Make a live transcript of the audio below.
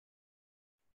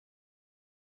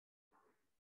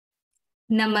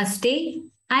Namaste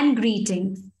and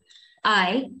greetings.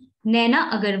 I,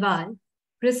 Naina Agarwal,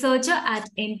 researcher at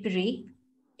IMPRI,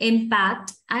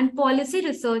 Impact and Policy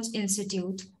Research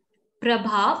Institute,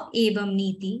 Prabhav Evam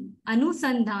Niti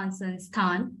Anusandhan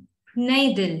Sansthan,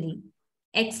 Nai Delhi,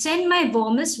 extend my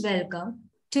warmest welcome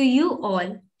to you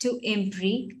all to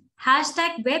IMPRI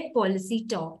 #Web Policy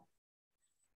Talk.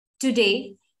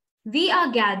 Today, we are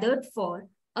gathered for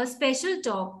a special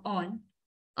talk on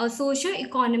a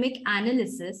socio-economic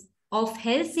analysis of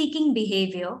health-seeking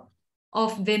behavior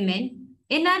of women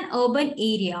in an urban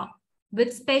area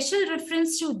with special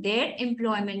reference to their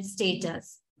employment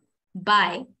status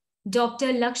by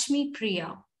Dr. Lakshmi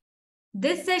Priya.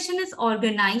 This session is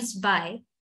organized by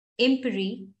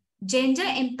IMPRI Gender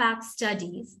Impact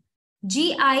Studies,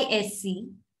 GISC,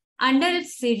 under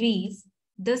its series,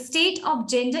 The State of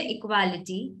Gender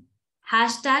Equality,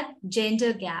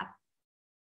 #Gender Gap.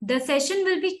 The session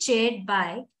will be chaired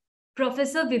by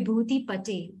Professor Vibhuti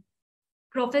Patel.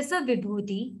 Professor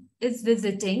Vibhuti is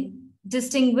visiting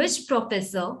Distinguished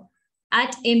Professor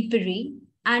at IMPRI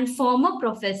and former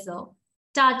Professor,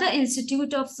 Tata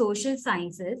Institute of Social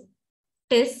Sciences,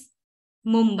 TIS,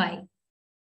 Mumbai.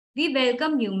 We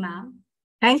welcome you, ma'am.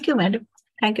 Thank you, madam.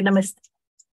 Thank you, namaste.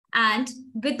 And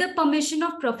with the permission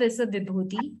of Professor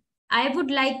Vibhuti, I would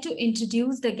like to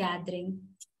introduce the gathering.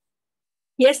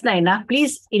 Yes, Naina,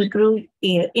 please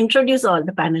introduce all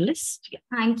the panelists.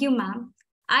 Thank you, ma'am.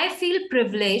 I feel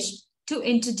privileged to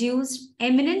introduce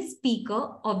eminent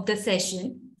speaker of the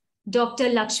session, Dr.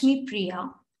 Lakshmi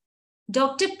Priya.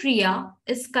 Dr. Priya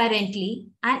is currently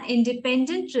an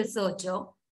independent researcher.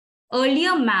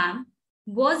 Earlier, ma'am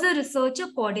was a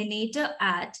researcher coordinator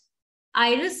at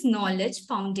Iris Knowledge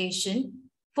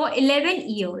Foundation for 11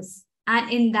 years,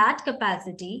 and in that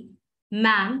capacity,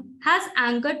 ma'am has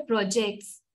anchored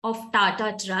projects of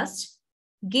Tata Trust,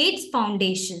 Gates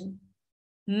Foundation.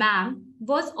 Ma'am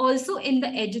was also in the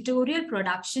editorial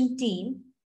production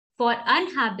team for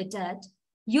Unhabitat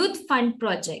Youth Fund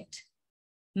Project.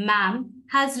 Ma'am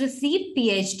has received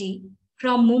PhD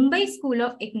from Mumbai School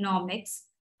of Economics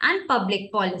and Public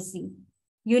Policy,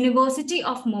 University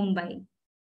of Mumbai.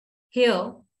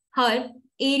 Here, her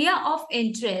area of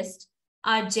interest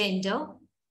are gender,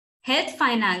 health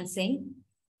financing,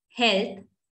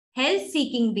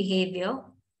 health-seeking behavior,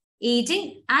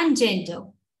 aging, and gender.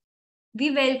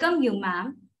 We welcome you,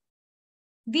 ma'am.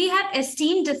 We have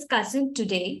esteemed discussant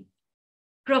today,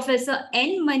 Professor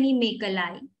N.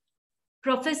 Manimekalai.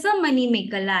 Professor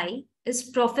Manimekalai is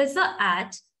professor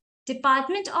at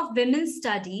Department of Women's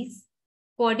Studies,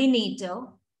 coordinator,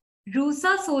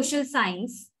 RUSA Social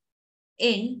Science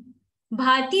in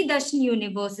Bharathidasan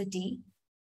University,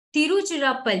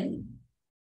 Tiruchirapalli.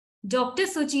 Dr.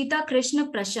 Suchita Krishna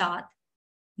Prasad,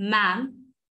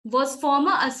 ma'am, was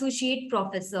former associate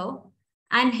professor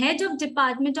and head of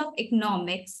Department of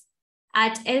Economics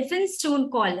at Elphinstone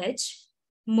College,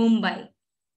 Mumbai.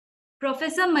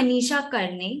 Professor Manisha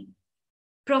Karne.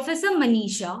 Professor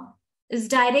Manisha is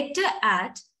director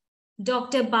at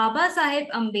Dr. Baba Saheb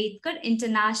Ambedkar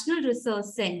International Research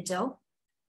Center.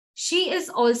 She is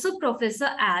also professor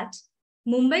at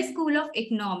Mumbai School of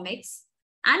Economics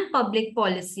and Public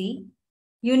Policy,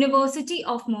 University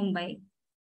of Mumbai.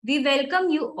 We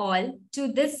welcome you all to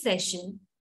this session.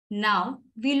 Now,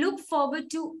 we look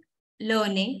forward to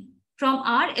learning from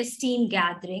our esteemed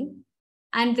gathering.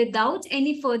 And without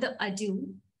any further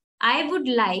ado, I would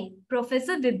like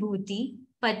Professor Vibhuti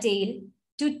Patel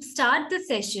to start the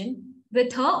session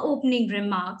with her opening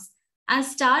remarks and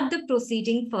start the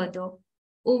proceeding further.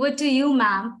 Over to you,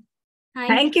 ma'am.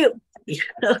 Thank you.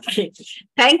 Okay.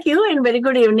 Thank you and very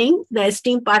good evening, the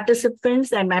esteemed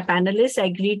participants and my panelists. I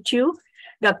greet you,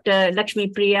 Dr. Lakshmi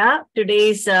Priya,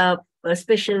 today's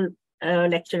special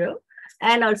lecturer,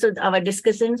 and also our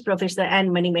discussants, Professor N.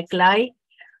 Manimekalai,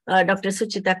 Dr.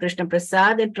 Suchita Krishna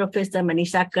Prasad, and Professor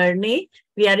Manisha Karne.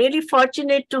 We are really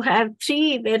fortunate to have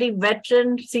three very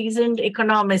veteran, seasoned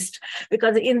economists,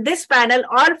 because in this panel,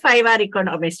 all five are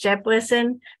economists,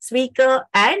 chairperson, speaker,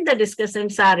 and the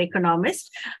discussants are economists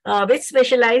with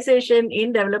specialization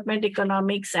in development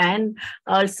economics and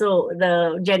also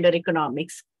the gender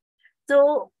economics.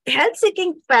 So,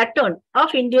 health-seeking pattern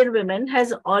of Indian women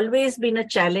has always been a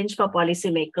challenge for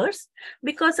policymakers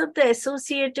because of the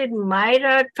associated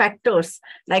myriad factors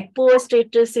like poor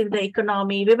status in the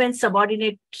economy, women's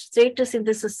subordinate status in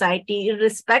the society,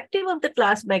 irrespective of the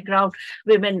class background.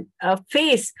 Women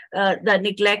face the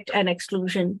neglect and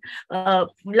exclusion.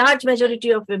 Large majority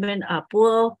of women are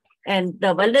poor. and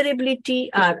the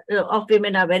vulnerability of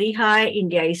women are very high.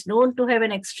 India is known to have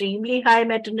an extremely high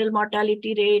maternal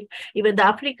mortality rate. Even the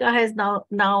Africa has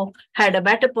now had a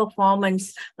better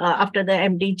performance after the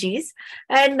MDGs,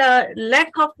 and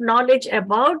lack of knowledge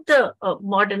about the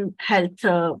modern health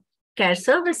care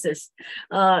services.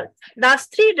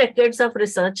 Last 3 decades of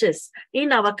researches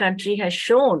in our country has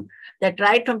shown that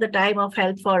right from the time of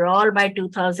Health for All by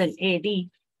 2000 AD,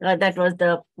 that was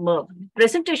the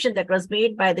presentation that was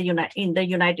made by in the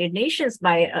United Nations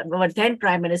by our then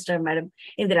Prime Minister, Madam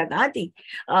Indira Gandhi,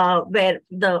 where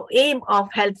the aim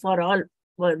of Health for All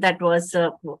that was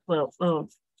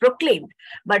proclaimed.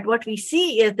 But what we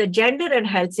see is the gender and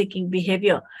health-seeking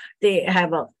behavior. They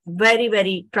have a very,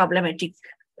 very problematic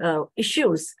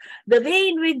issues. The way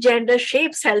in which gender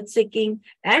shapes health-seeking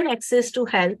and access to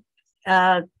health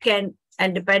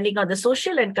and depending on the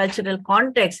social and cultural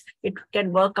context, it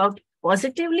can work out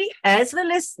positively as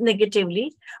well as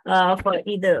negatively for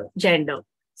either gender.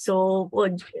 So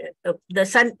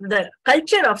the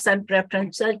culture of son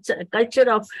preference,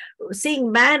 culture of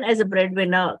seeing man as a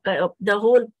breadwinner, the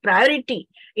whole priority,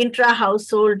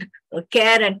 intra-household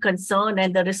care and concern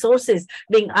and the resources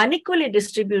being unequally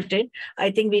distributed,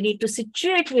 I think we need to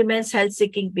situate women's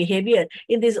health-seeking behavior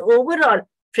in this overall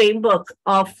framework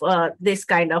of this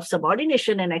kind of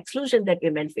subordination and exclusion that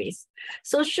women face.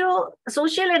 Social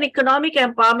and economic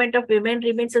empowerment of women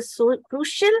remains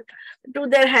crucial to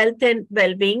their health and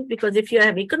well-being, because if you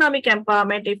have economic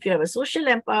empowerment, if you have a social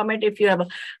empowerment, if you have a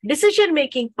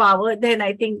decision-making power, then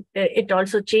I think it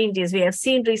also changes. We have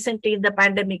seen recently in the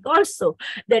pandemic also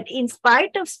that in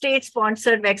spite of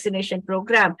state-sponsored vaccination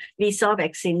program, we saw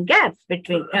vaccine gap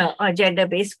between a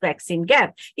gender-based vaccine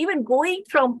gap. Even going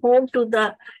from home to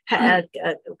the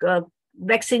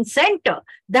vaccine center,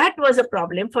 that was a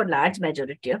problem for large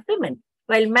majority of women.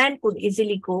 While men could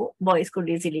easily go, boys could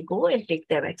easily go and take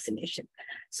their vaccination.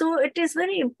 So it is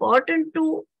very important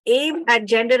to aim at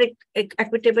gender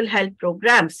equitable health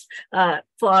programs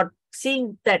for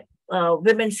seeing that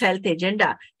women's health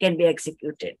agenda can be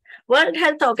executed. World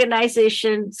Health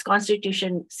Organization's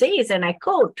constitution says, and I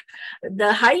quote,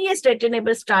 "The highest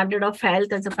attainable standard of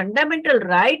health is a fundamental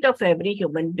right of every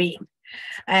human being."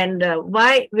 And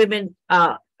why women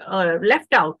are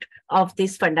left out of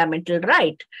this fundamental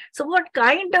right. So what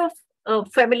kind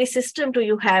of family system do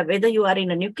you have, whether you are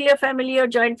in a nuclear family or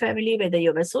joint family, whether you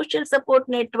have a social support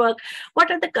network,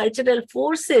 what are the cultural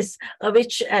forces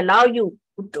which allow you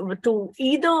to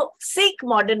either seek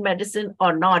modern medicine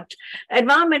or not,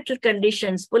 environmental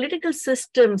conditions, political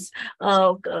systems,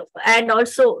 and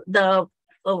also the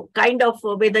kind of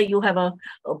whether you have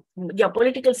your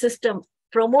political system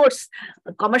promotes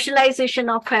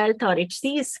commercialization of health or it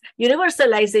sees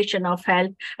universalization of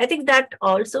health. I think that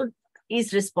also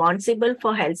is responsible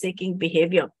for health-seeking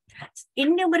behavior.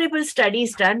 Innumerable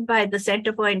studies done by the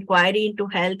Center for Inquiry into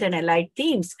Health and Allied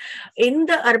Themes in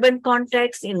the urban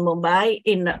context, in Mumbai,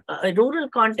 in a rural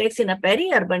context, in a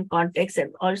peri-urban context,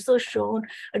 have also shown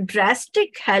a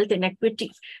drastic health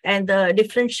inequity and the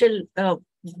differential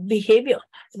behavior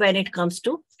when it comes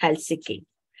to health-seeking.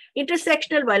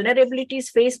 Intersectional vulnerabilities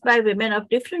faced by women of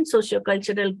different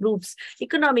sociocultural groups,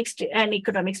 economic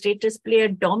status play a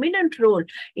dominant role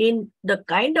in the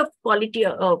kind of quality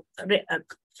of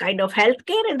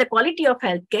healthcare and the quality of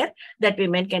healthcare that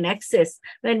women can access.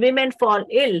 When women fall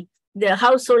ill, the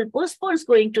household postpones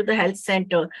going to the health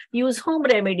center, use home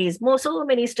remedies. So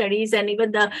many studies and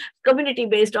even the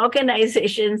community-based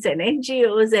organizations and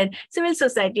NGOs and civil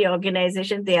society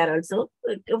organizations, they are also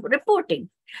reporting.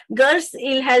 Girls'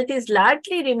 ill health is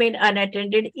largely remain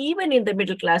unattended even in the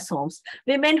middle class homes.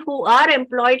 Women who are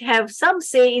employed have some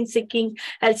say in seeking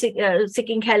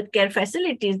healthcare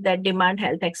facilities that demand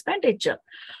health expenditure.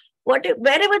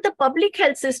 Wherever the public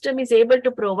health system is able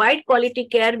to provide quality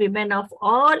care, women of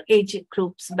all age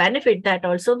groups benefit. That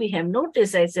also we have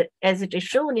noticed as it is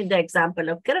shown in the example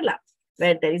of Kerala,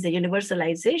 where there is a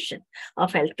universalization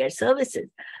of healthcare services.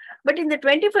 But in the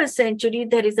 21st century,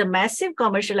 there is a massive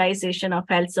commercialization of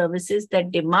health services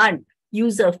that demand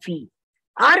user fee.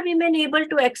 Are women able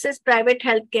to access private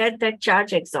healthcare that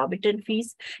charge exorbitant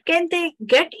fees? Can they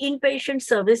get inpatient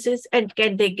services and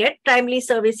can they get timely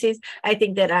services? I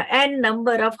think there are a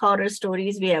number of horror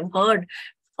stories we have heard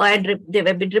and they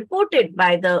have been reported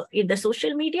in the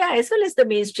social media as well as the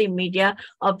mainstream media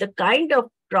of the kind of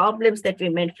problems that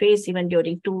women face even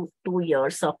during two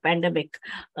years of pandemic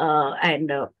and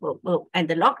the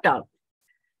lockdown.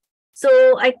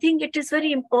 So I think it is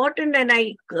very important, and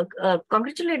I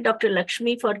congratulate Dr.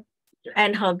 Lakshmi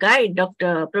and her guide,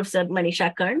 Dr. Professor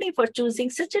Manisha Karni, for choosing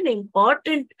such an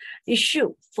important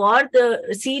issue for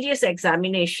the serious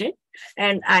examination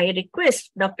And I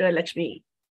request Dr. Lakshmi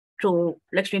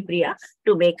Priya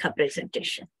to make her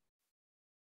presentation.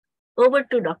 Over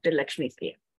to Dr. Lakshmi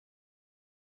Priya.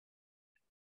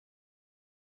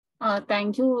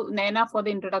 Thank you, Naina, for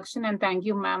the introduction, and thank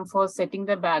you, ma'am, for setting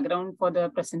the background for the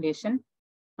presentation.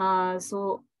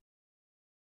 So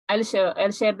I'll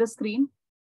share the screen.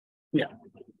 Yeah.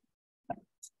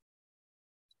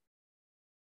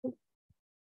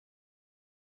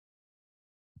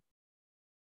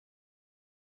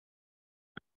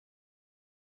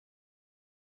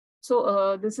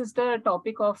 So this is the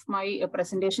topic of my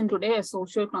presentation today, a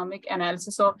socio-economic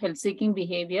analysis of health-seeking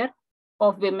behavior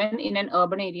of women in an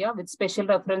urban area with special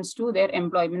reference to their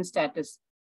employment status.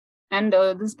 And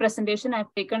this presentation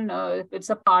I've taken,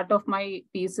 it's a part of my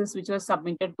thesis, which was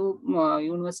submitted to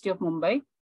University of Mumbai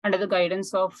under the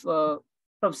guidance of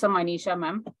Professor Manisha,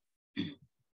 ma'am.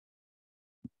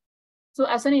 So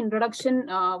as an introduction,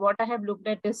 what I have looked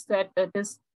at is that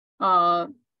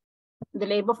the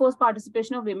labor force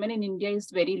participation of women in India is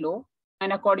very low,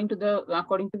 and according to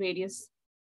various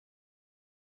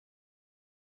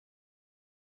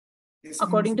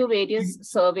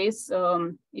surveys,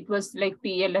 it was like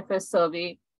PLFS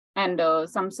survey and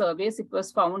some surveys, it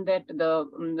was found that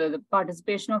the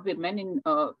participation of women in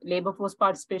labor force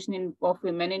participation of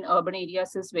women in urban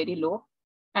areas is very low.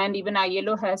 And even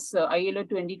ILO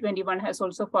 2021 has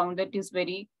also found that is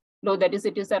very low. That is,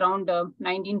 it is around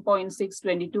 19.6,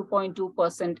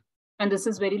 22.2%. And this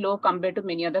is very low compared to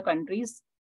many other countries.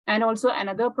 And also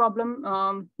another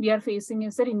problem we are facing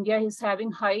is that India is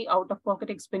having high out-of-pocket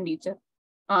expenditure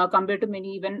compared to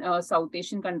many even South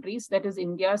Asian countries. That is,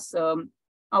 India's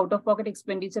out-of-pocket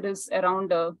expenditure is around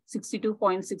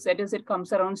 62.6. That is, it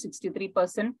comes around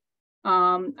 63%.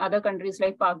 Other countries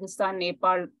like Pakistan,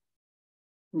 Nepal,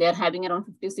 they're having around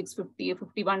 56, 50,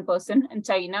 51%. And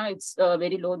China, it's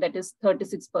very low, that is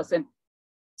 36%.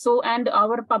 So, and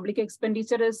our public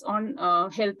expenditure is on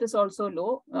health is also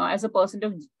low. As a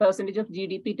percentage of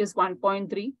GDP, it is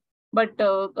 1.3. But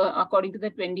according to the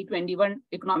 2021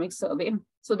 economic survey,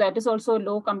 so that is also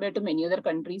low compared to many other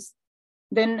countries.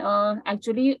 Then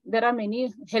actually, there are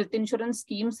many health insurance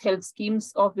schemes, health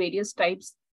schemes of various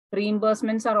types.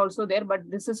 Reimbursements are also there, but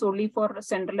this is only for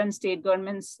central and state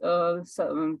governments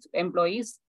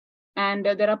employees. And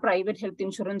there are private health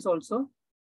insurance also.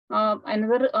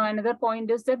 Another point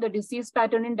is that the disease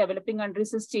pattern in developing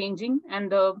countries is changing, and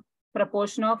the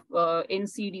proportion of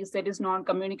NCDs, that is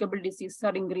non-communicable diseases,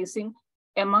 are increasing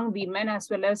among women as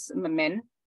well as men.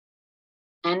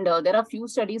 And there are few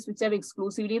studies which have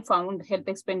exclusively found health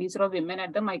expenditure of women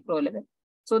at the micro level.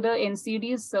 So the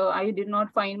NCDs, I did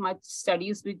not find much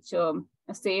studies which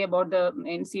say about the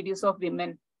NCDs of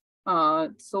women.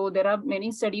 So there are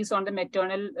many studies on the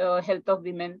maternal health of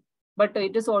women, but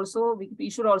it is also, we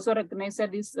should also recognize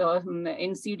that these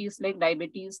NCDs like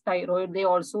diabetes, thyroid, they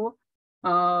also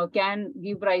can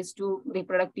give rise to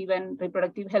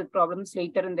reproductive health problems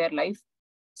later in their life.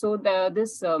 So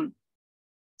this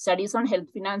studies on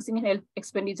health financing and health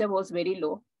expenditure was very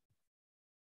low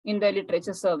in the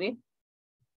literature survey.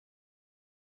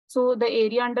 So the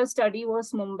area under study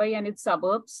was Mumbai and its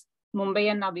suburbs.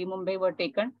 Mumbai and Navi Mumbai were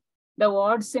taken. The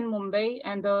wards in Mumbai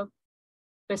and the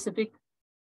specific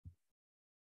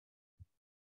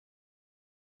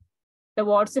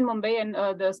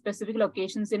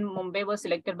locations in Mumbai were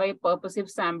selected by purposive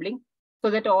sampling,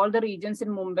 so that all the regions in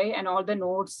Mumbai and all the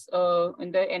nodes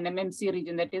in the NMMC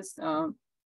region, that is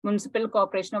Municipal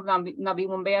Corporation of Navi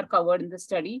Mumbai, are covered in the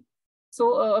study.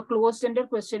 So a closed-ended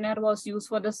questionnaire was used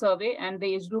for the survey, and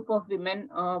the age group of women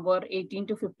were 18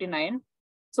 to 59.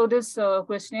 So this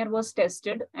questionnaire was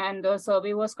tested, and the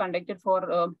survey was conducted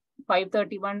for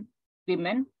 531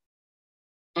 women,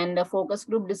 and the focus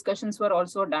group discussions were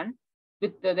also done.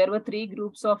 There were 3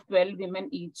 groups of 12 women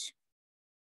each.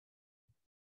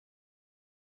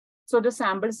 So the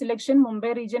sample selection,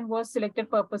 Mumbai region was selected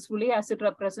purposefully as it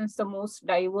represents the most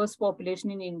diverse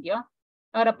population in India.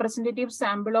 A representative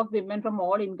sample of women from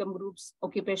all income groups,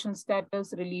 occupation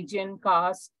status, religion,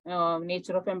 caste,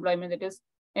 nature of employment, that is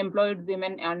employed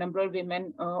women, unemployed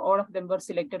women, all of them were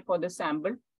selected for the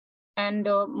sample. And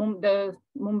the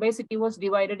Mumbai city was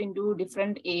divided into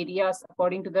different areas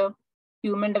according to the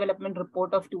Human Development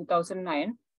Report of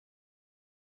 2009.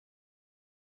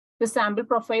 The sample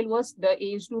profile was the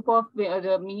age group of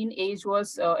the mean age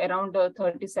was around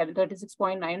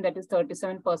 36.9, that is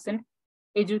 37%.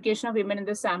 Education of women in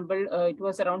the sample, it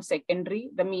was around secondary,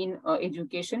 the mean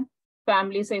education.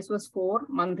 Family size was 4.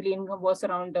 Monthly income was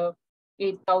around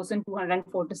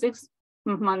 8,246.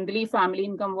 Monthly family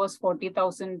income was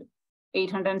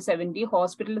 40,870.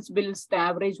 Hospitals bills, the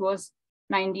average was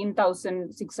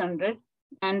 19,600.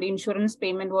 and insurance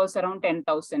payment was around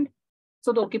 10,000.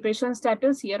 So the occupational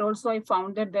status here also, I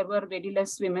found that there were very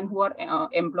less women who are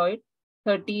employed,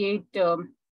 38%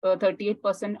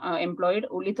 employed,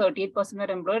 only 38%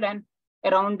 were employed, and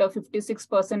around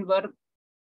 56% were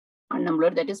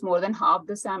unemployed. That is, more than half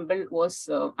the sample was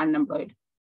unemployed.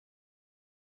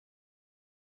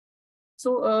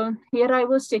 So here I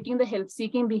was checking the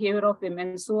health-seeking behavior of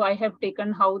women. So I have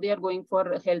taken how they are going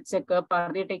for a health checkup.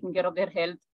 Are they taking care of their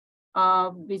health?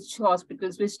 Which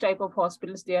hospitals, which type of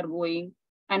hospitals they are going,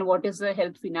 and what is the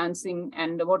health financing,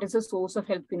 and what is the source of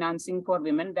health financing for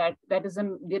women.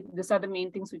 These are the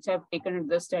main things which I have taken in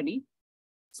the study.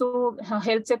 So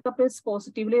health checkup is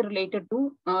positively related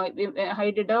to, I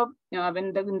did in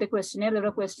the questionnaire, there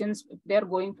are questions, they are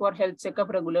going for health checkup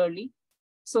regularly.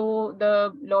 So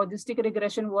the logistic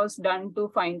regression was done to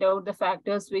find out the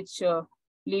factors which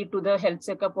lead to the health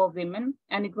checkup of women.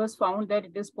 And it was found that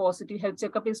it is positive, health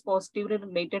checkup is positively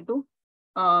related to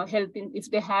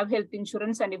if they have health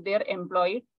insurance and if they are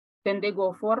employed, then they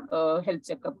go for health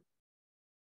checkup.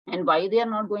 And why they are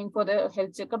not going for the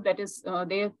health checkup, that is,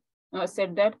 they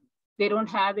said that they don't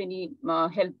have any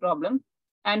health problem.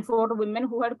 And for women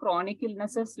who had chronic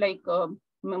illnesses, like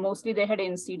mostly they had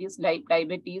NCDs like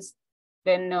diabetes,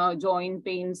 then joint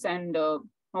pains and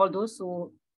all those,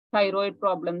 so thyroid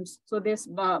problems. So this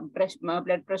blood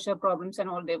pressure problems and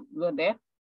all, they were there.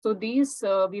 So these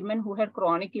women who had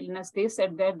chronic illness, they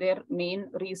said that their main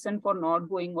reason for not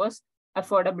going was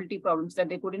affordability problems, that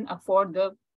they couldn't afford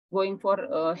the going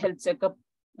for health checkup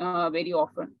very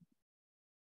often.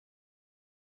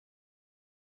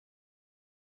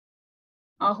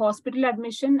 Hospital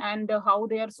admission and how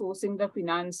they are sourcing the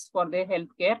finance for their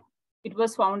healthcare. It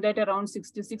was found that around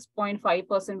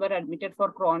 66.5% were admitted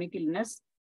for chronic illness.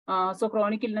 So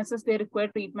chronic illnesses, they require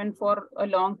treatment for a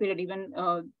long period, even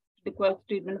require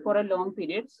treatment for a long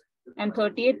period. And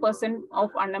 38%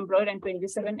 of unemployed and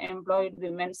 27 employed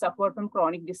women suffered from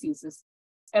chronic diseases.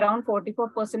 Around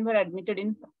 44% were admitted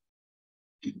in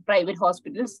private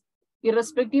hospitals.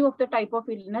 Irrespective of the type of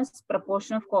illness,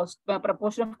 proportion of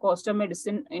cost of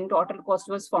medicine in total cost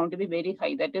was found to be very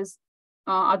high. That is,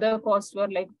 other costs were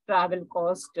like travel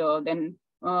cost, then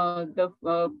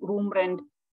the room rent.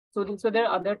 So these were the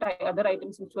other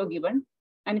items which were given.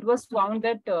 And it was found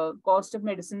that cost of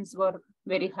medicines were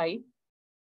very high.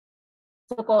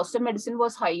 So cost of medicine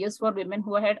was highest for women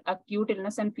who had acute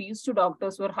illness, and fees to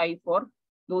doctors were high for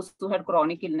those who had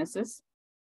chronic illnesses.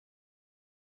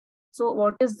 So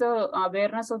what is the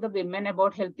awareness of the women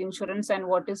about health insurance, and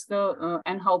what is the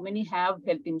and how many have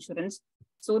health insurance?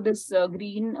 So this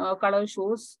green color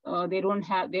shows they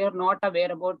are not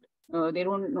aware about, they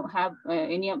don't have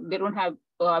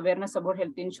awareness about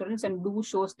health insurance, and blue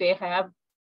shows they have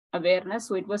awareness.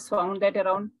 So it was found that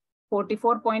around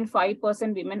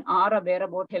 44.5% women are aware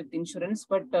about health insurance,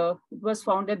 but it was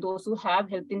found that those who have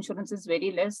health insurance is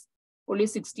very less. Only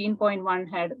 16.1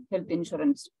 had health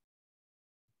insurance.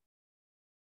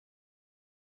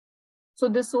 So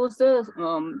this shows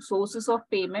the sources of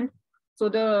payment. So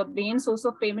the main source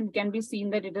of payment can be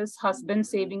seen that it is husband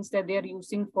savings that they are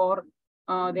using for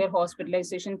their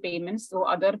hospitalization payments. So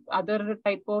other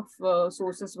type of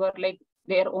sources were like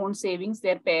their own savings,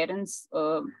 their parents'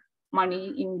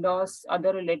 money, in-laws,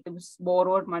 other relatives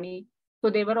borrowed money.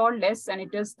 So they were all less, and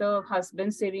it is the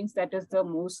husband savings that is the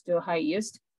most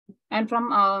highest. And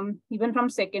from even from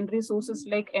secondary sources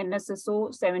like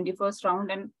NSSO 71st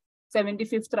round and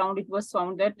 75th round, it was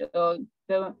found that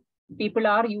the people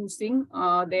are using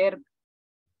the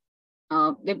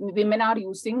women are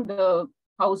using the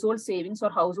household savings or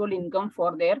household income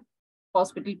for their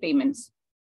hospital payments.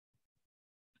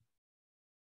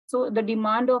 So the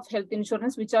demand of health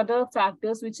insurance, which are the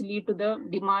factors which lead to the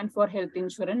demand for health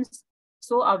insurance?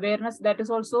 So awareness, that is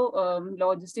also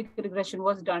logistic regression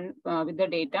was done with the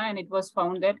data, and it was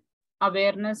found that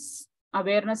awareness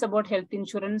about health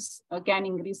insurance can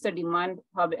increase the demand.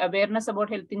 Awareness about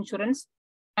health insurance,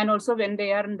 and also when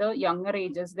they are in the younger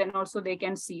ages, then also they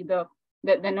can see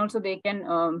then also they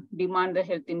can demand the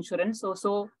health insurance.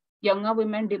 So younger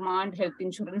women demand health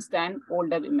insurance than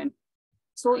older women.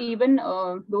 So even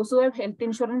those who have health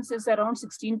insurance is around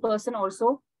 16%.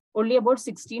 Also, only about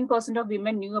 16% of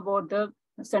women knew about the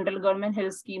central government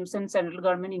health schemes and central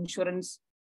government insurance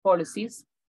policies.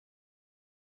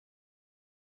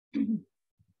 To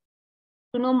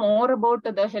know more about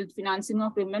the health financing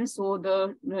of women, so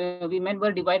the women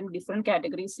were divided in different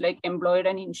categories like employed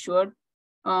and insured,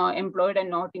 employed and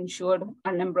not insured,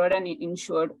 unemployed and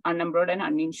insured, unemployed and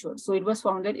uninsured. So it was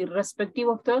found that irrespective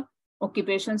of the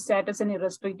occupation status and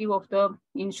irrespective of the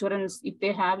insurance, if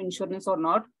they have insurance or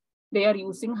not, they are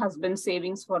using husband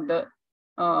savings for the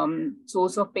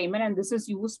source of payment, and this is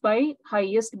used by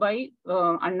highest by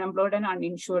unemployed and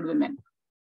uninsured women.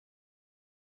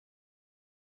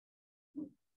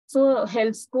 So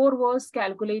health score was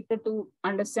calculated to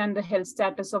understand the health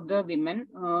status of the women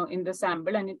in the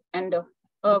sample, and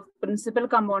a principal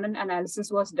component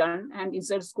analysis was done, and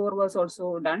Z score was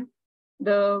also done.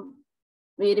 The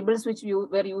variables which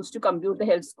were used to compute the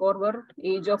health score were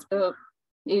age of the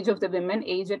women,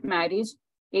 age at marriage,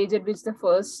 age at which the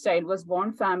first child was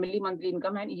born, family monthly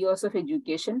income, and years of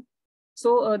education.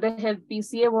 So the health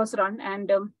PCA was run,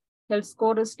 and health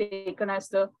score is taken as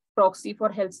the proxy for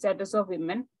health status of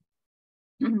women.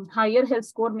 Higher health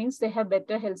score means they have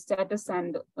better health status,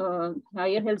 and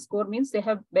higher health score means they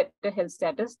have better health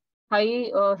status. High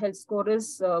health score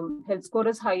is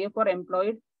higher for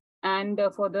employed, and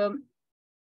the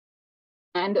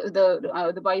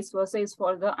vice versa is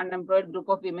for the unemployed group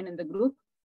of women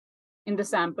in the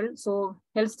sample. So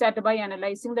health status, by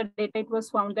analyzing the data, it was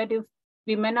found that if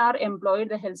women are employed,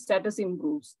 the health status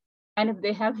improves. And if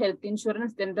they have health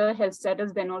insurance, then the health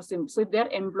status then also improves. So if they're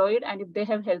employed and if they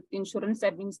have health insurance,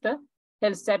 that means the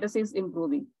health status is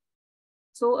improving.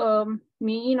 So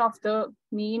mean of the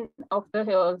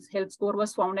health score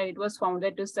was found, and it was found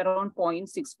that it is around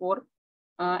 0.64.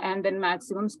 And then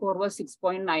maximum score was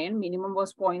 6.9, minimum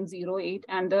was 0.08,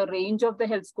 and the range of the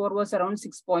health score was around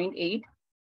 6.8.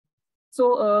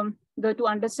 So to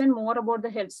understand more about the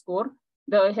health score,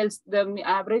 the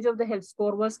average of the health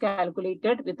score was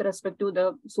calculated with respect to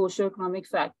the socio-economic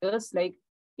factors like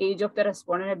age of the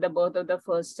respondent at the birth of the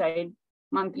first child,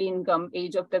 monthly income,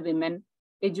 age of the women,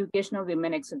 education of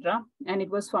women, etc. And it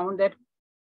was found that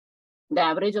the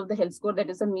average of the health score, that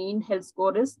is a mean health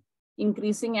score, is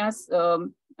increasing as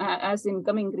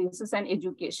income increases and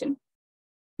education.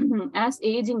 As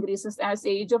age increases, as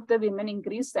age of the women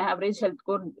increase, the average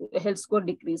health score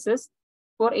decreases.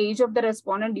 For age of the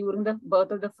respondent during the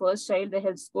birth of the first child, the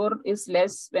health score is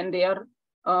less when they are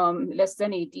less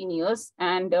than 18 years.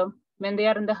 And when they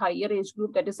are in the higher age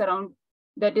group, that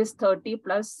is 30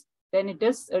 plus, then it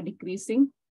is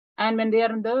decreasing. And when they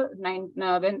are in the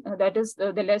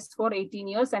the less for 18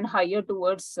 years and higher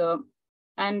towards,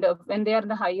 when they are in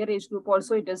the higher age group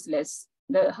also, it is less.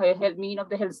 The mean of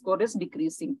the health score is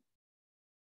decreasing.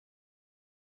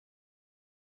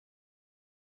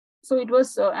 So it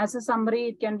was, as a summary,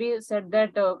 it can be said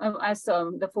that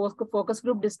the focus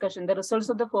group discussion, the results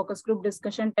of the focus group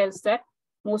discussion tells that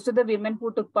most of the women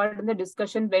who took part in the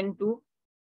discussion went to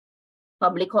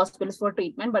public hospitals for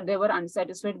treatment, but they were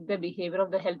unsatisfied with the behavior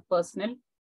of the health personnel.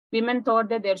 Women thought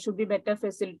that there should be better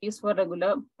facilities for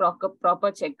regular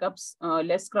proper checkups,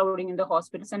 less crowding in the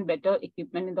hospitals, and better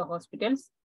equipment in the hospitals.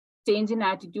 Change in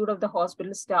attitude of the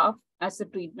hospital staff as the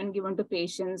treatment given to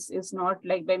patients is not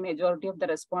liked by majority of the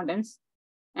respondents.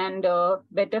 And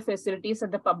better facilities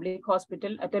at the public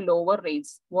hospital at a lower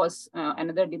rates was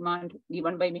another demand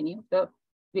given by many of the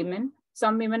women.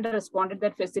 Some women responded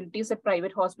that facilities at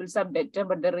private hospitals are better,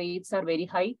 but the rates are very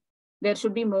high. There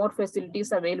should be more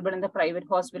facilities available in the private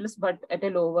hospitals, but at a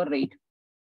lower rate.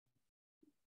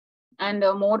 And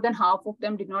more than half of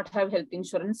them did not have health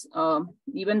insurance.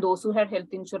 Even those who had health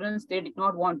insurance, they did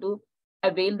not want to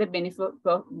avail the benefit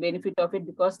of it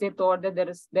because they thought that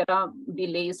there are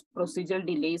delays, procedural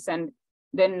delays, and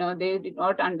then they did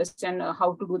not understand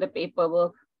how to do the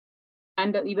paperwork.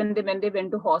 And even when they went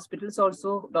to hospitals,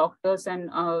 also doctors and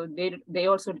they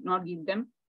also did not give them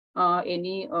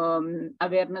any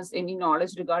awareness, any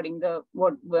knowledge regarding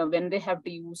when they have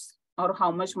to use or how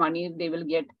much money they will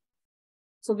get.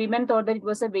 So women thought that it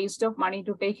was a waste of money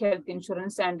to take health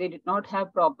insurance, and they did not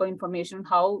have proper information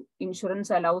how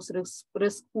insurance allows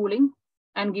risk pooling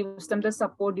and gives them the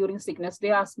support during sickness.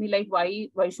 They asked me like,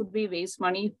 why should we waste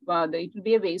money? It will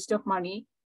be a waste of money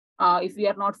if we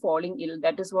are not falling ill.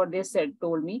 That is what they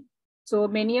told me. So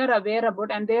many are aware about,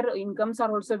 and their incomes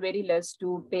are also very less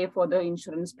to pay for the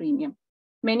insurance premium.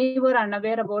 Many were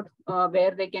unaware about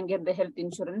where they can get the health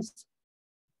insurance.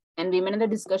 And women in the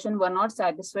discussion were not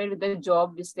satisfied with the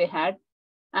job which they had,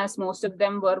 as most of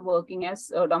them were working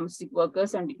as domestic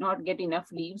workers and did not get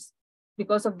enough leaves.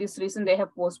 Because of this reason, they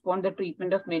have postponed the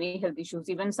treatment of many health issues.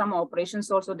 Even some operations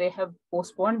also they have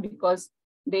postponed because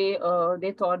they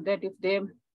thought that if they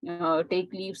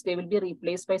take leaves, they will be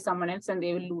replaced by someone else and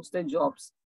they will lose their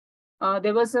jobs.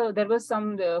 There was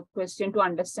some question to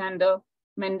understand the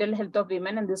mental health of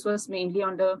women, and this was mainly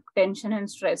on the tension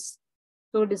and stress.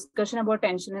 So discussion about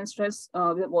tension and stress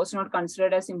was not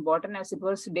considered as important as it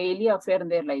was daily affair in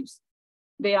their lives.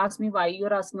 They asked me why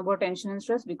you're asking about tension and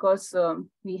stress, because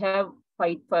we have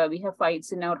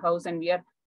fights in our house and we are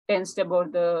tensed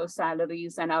about the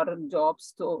salaries and our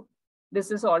jobs. So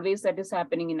this is always that is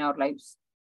happening in our lives.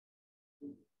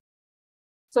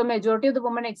 So majority of the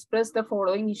women expressed the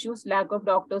following issues: lack of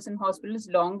doctors in hospitals,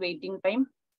 long waiting time,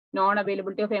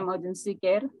 non-availability of emergency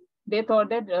care. They thought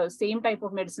that same type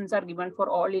of medicines are given for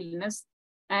all illness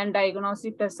and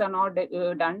diagnostic tests are not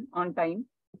done on time.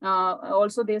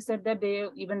 Also, they said that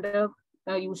even the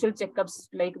usual checkups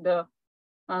like the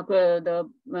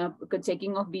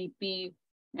checking of BP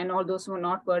and all those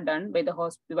were done by the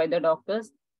hospital, by the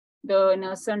doctors. The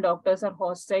nurses and doctors are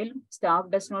hostile. Staff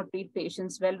does not treat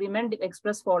patients well. Women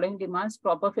express following demands: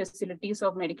 proper facilities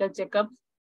of medical checkups,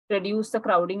 reduce the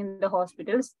crowding in the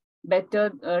hospitals,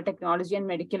 better technology and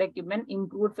medical equipment,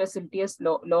 improved facilities,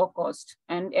 low cost,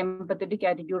 and empathetic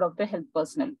attitude of the health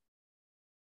personnel.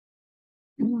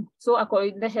 So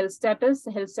according to the health status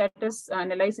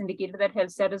analysis indicated that health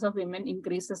status of women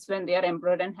increases when they are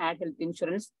employed and had health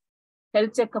insurance.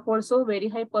 Health checkup also, very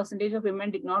high percentage of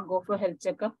women did not go for health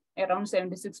checkup. Around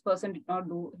 76% did not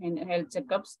do health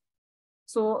checkups.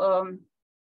 So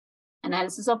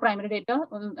analysis of primary data,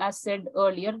 as said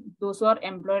earlier, those who are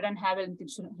employed and have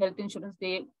health insurance,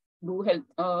 they do health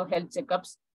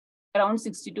checkups. Around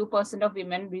 62% of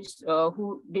women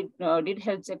who did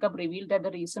health checkup revealed that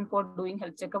the reason for doing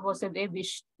health checkup was that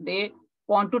they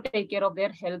want to take care of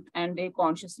their health and they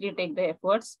consciously take the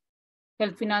efforts.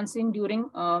 Health financing during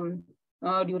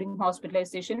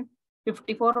hospitalization,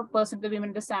 54% of the women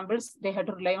in the samples, they had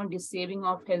to rely on saving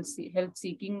of health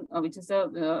seeking, which is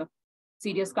a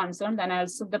serious concern. The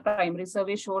analysis of the primary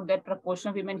survey showed that proportion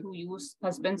of women who use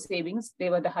husband savings, they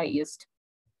were the highest.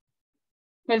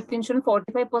 Health insurance,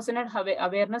 45% had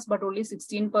awareness, but only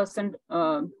 16%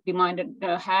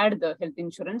 had the health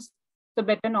insurance. So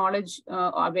better knowledge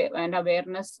and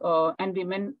awareness, and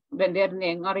women, when they are in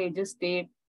younger ages, they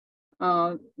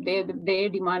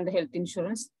demand the health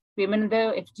insurance. Women in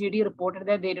the FGD reported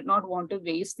that they did not want to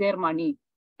waste their money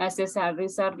as their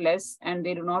salaries are less and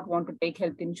they do not want to take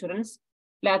health insurance.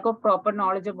 Lack of proper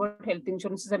knowledge about health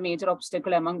insurance is a major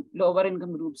obstacle among lower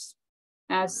income groups,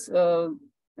 as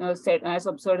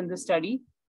observed in the study.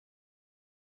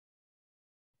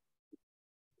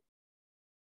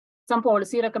 Some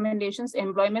policy recommendations: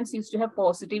 employment seems to have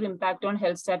positive impact on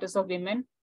health status of women.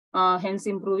 Hence,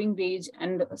 improving wage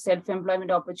and self-employment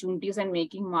opportunities and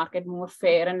making market more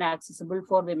fair and accessible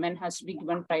for women has to be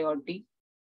given priority.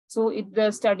 So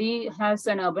the study has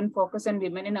an urban focus, and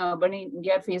women in urban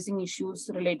India are facing issues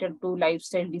related to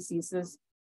lifestyle diseases,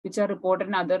 which are reported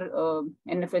in other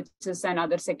NFHs and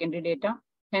other secondary data.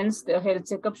 Hence, the health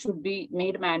checkup should be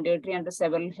made mandatory under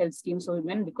several health schemes for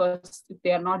women, because if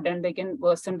they are not done, they can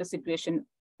worsen the situation,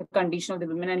 the condition of the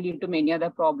women, and lead to many other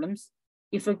problems.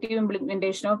 Effective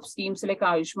implementation of schemes like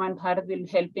Ayushman Bharat will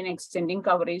help in extending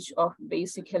coverage of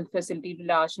basic health facility to a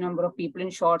large number of people in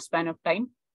short span of time.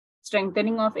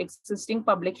 Strengthening of existing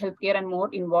public healthcare and more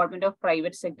involvement of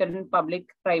private sector in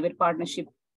public-private partnership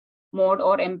mode,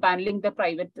 or empaneling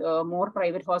the more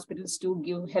private hospitals to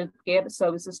give healthcare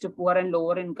services to poor and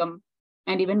lower income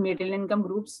and even middle income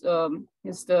groups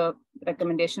is the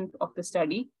recommendation of the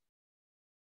study.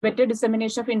 Better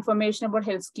dissemination of information about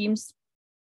health schemes.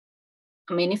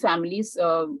 Many families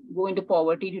go into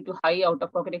poverty due to high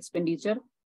out-of-pocket expenditure,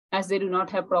 as they do not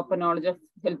have proper knowledge of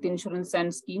health insurance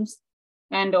and schemes.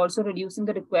 And also reducing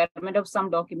the requirement of some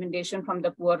documentation from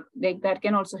the poor, that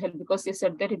can also help, because they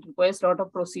said that it requires a lot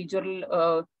of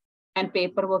procedural and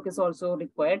paperwork is also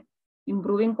required.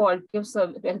 Improving quality of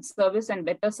health service and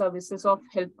better services of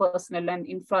health personnel and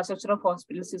infrastructure of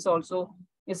hospitals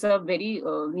is a very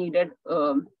needed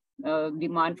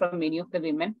demand from many of the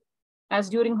women. As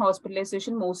during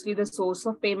hospitalization, mostly the source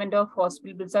of payment of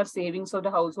hospital bills are savings of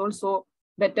the household. So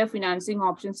better financing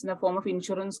options in the form of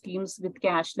insurance schemes with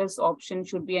cashless option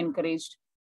should be encouraged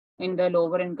in the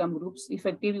lower income groups.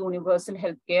 Effective universal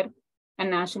health care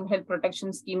and national health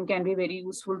protection scheme can be very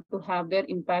useful to have their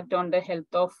impact on the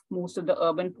health of most of the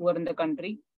urban poor in the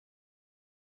country.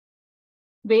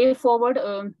 Way forward,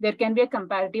 there can be a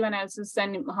comparative analysis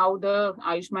and how the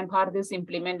Ayushman Bharat is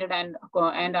implemented,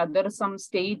 and other some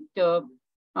state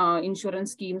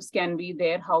insurance schemes can be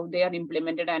there, how they are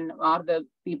implemented, and are the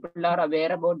people are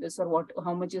aware about this, or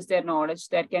how much is their knowledge.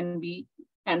 That can be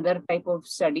another type of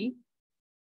study.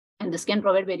 And this can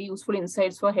provide very useful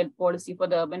insights for health policy for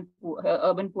the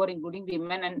urban poor, including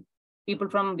women and people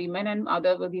from women and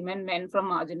other men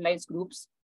from marginalized groups.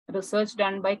 Research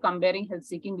done by comparing health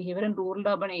seeking behavior in rural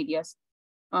urban areas,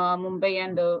 Mumbai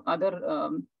and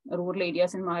other rural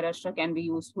areas in Maharashtra can be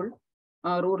useful.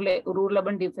 Rural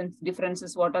urban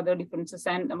differences, what are the differences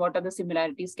and what are the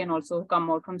similarities can also come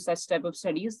out from such type of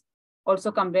studies.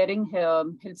 Also comparing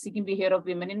health seeking behavior of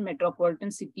women in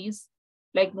metropolitan cities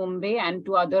like Mumbai and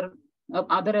to other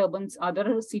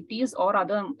cities or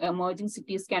other emerging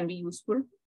cities can be useful.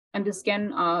 And this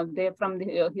can, here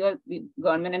the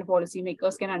government and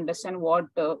policymakers can understand what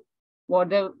the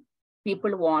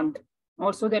people want.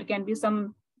 Also, there can be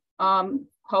some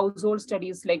household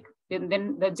studies, like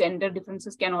then the gender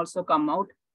differences can also come out.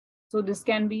 So these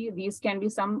can be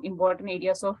some important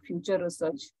areas of future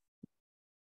research.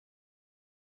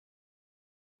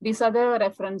 These are the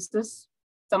references,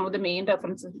 some of the main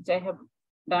references which I have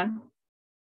done.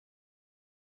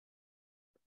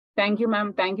 Thank you,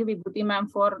 ma'am. Thank you, Vibhuti, ma'am,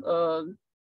 for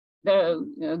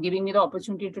giving me the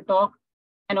opportunity to talk.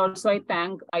 And also I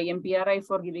thank IMPRI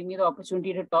for giving me the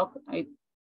opportunity to talk. Thank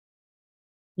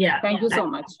you so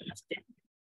much.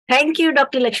 Thank you,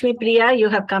 Dr. Lakshmi Priya. You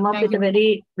have come up with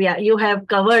you have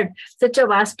covered such a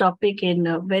vast topic in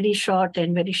a very short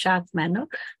and very sharp manner.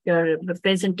 Your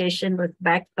presentation was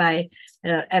backed by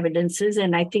evidences.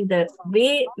 And I think the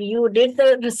way you did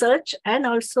the research and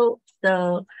also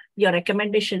your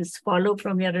recommendations follow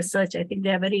from your research, I think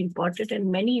they are very important,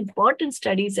 and many important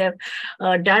studies have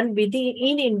done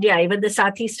in India. Even the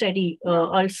Sati study,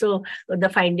 also the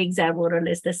findings are more or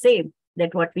less the same,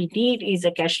 that what we need is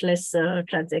a cashless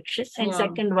transaction. And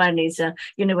second one is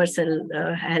universal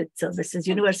health services,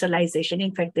 universalization.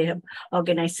 In fact, they have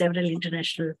organized several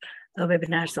international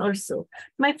webinars also.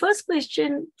 My first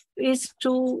question is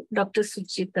to Dr.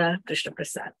 Suchita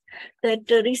Krishnaprasad, that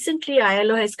recently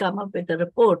ILO has come up with a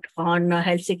report on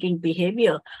health-seeking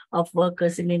behavior of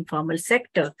workers in informal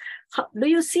sector. Do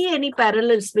you see any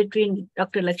parallels between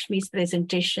Dr. Lakshmi's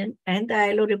presentation and the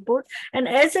ILO report? And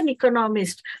as an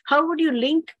economist, how would you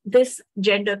link this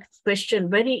gender question,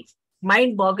 very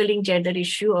mind-boggling gender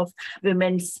issue of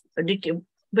women's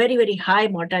very, very high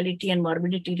mortality and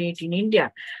morbidity rate in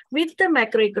India, with the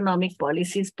macroeconomic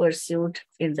policies pursued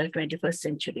in the 21st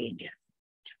century India?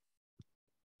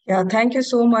 Yeah, thank you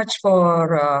so much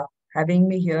for having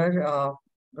me here,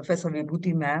 Professor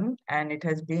Vibhuti ma'am. And it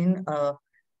has been a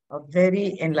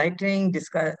very enlightening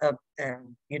paper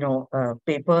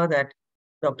that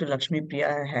Dr. Lakshmi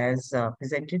Priya has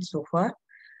presented so far.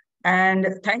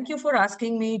 And thank you for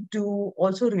asking me to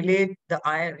also relate the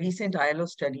recent ILO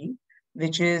study,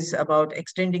 which is about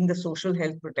extending the social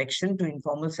health protection to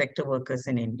informal sector workers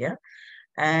in India.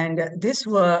 And this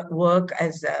work,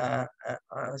 as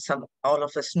all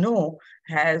of us know,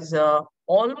 has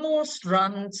almost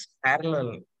runs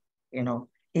parallel.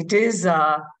 It has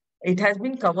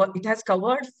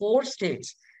covered 4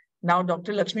 states. Now,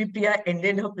 Dr. Lakshmi Priya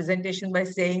ended her presentation by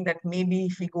saying that maybe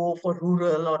if we go for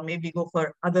rural or maybe go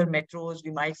for other metros,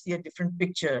 we might see a different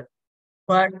picture.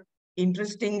 But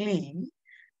interestingly,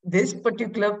 this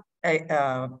particular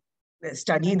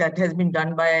study that has been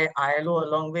done by ILO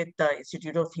along with the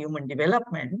Institute of Human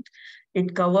Development,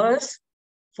 it covers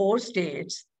 4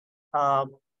 states,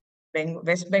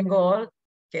 West Bengal,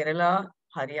 Kerala,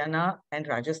 Haryana, and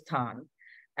Rajasthan.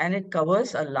 And it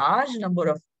covers a large number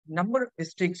of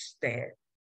districts there,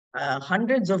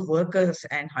 hundreds of workers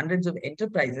and hundreds of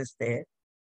enterprises there.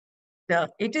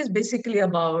 It is basically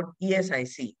about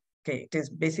ESIC. Okay, it is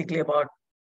basically about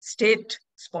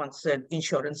state-sponsored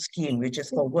insurance scheme, which is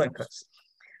for workers.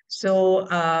 So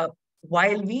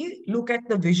while we look at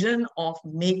the vision of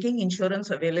making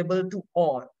insurance available to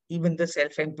all, even the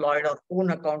self-employed or own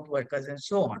account workers and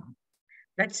so on,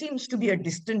 that seems to be a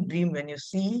distant dream when you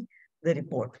see the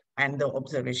report and the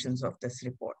observations of this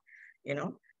report.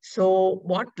 So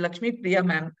what Lakshmi Priya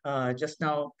ma'am just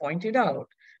now pointed out,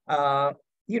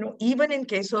 even in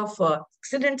case of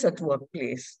accidents at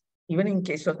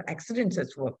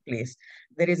workplace,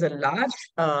 there is a large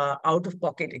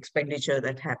out-of-pocket expenditure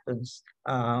that happens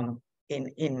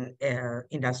in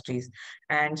industries.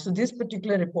 And so this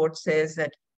particular report says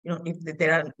that, if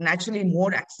there are naturally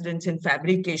more accidents in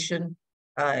fabrication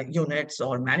units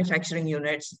or manufacturing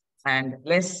units and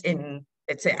less in,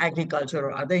 let's say, agriculture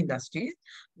or other industries,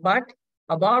 but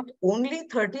about only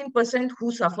 13%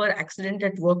 who suffer accident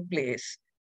at workplace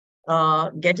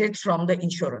get it from the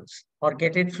insurance or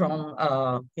get it from,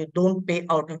 they don't pay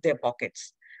out of their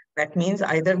pockets. That means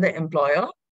either the employer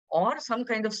or some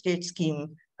kind of state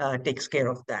scheme takes care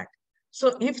of that.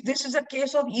 So if this is a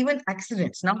case of even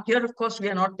accidents, now here, of course, we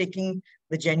are not taking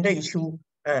the gender issue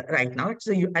right now, it's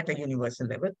at a universal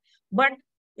level, but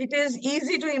it is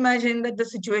easy to imagine that the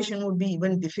situation would be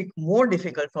even more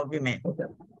difficult for women,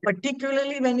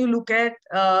 particularly when you look at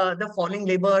the falling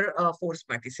labor force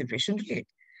participation rate.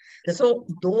 So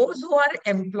those who are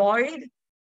employed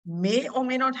may or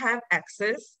may not have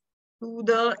access to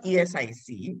the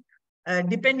ESIC,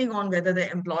 depending on whether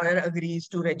the employer agrees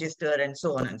to register and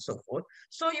so on and so forth.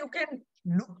 So you can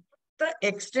look at the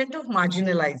extent of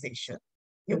marginalization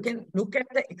You can look at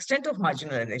the extent of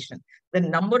marginalization. The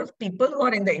number of people who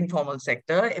are in the informal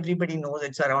sector, everybody knows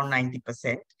it's around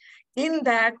 90%. In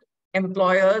that,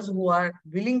 employers who are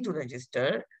willing to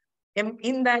register,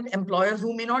 in that, employers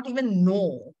who may not even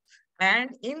know, and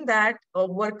in that,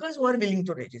 workers who are willing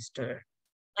to register.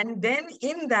 And then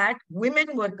in that,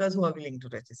 women workers who are willing to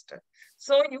register.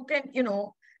 So you can,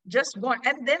 just go.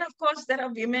 And then, of course, there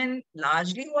are women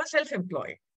largely who are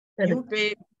self-employed. You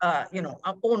pay,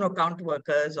 own account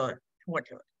workers or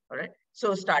whatever, all right?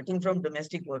 So starting from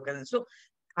domestic workers. So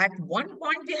at one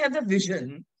point, we have the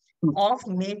vision of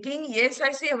making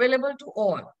ESIC available to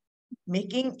all,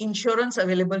 making insurance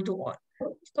available to all.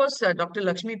 Of course, Dr.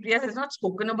 Lakshmi Priya has not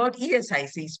spoken about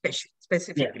ESIC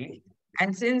specifically. Yeah.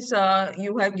 And since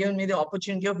you have given me the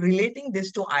opportunity of relating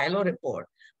this to ILO report,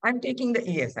 I'm taking the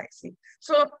ESIC.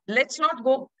 So let's not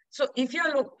go. So if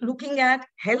you're looking at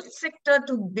health sector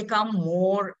to become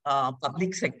more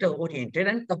public sector oriented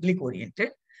and public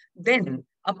oriented, then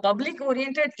a public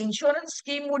oriented insurance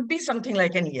scheme would be something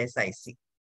like an ESIC.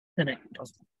 Correct.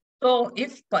 So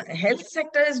if health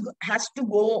sector has to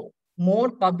go more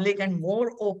public and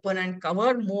more open and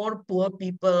cover more poor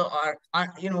people or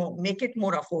make it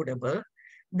more affordable,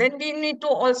 then we need to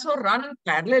also run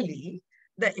parallelly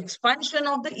the expansion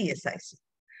of the ESIC.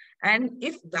 And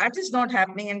if that is not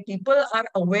happening and people are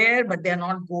aware, but they're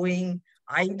not going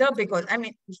either because,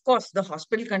 of course, the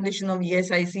hospital condition of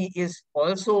ESIC is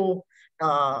also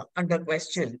under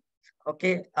question.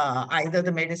 Okay, either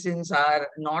the medicines are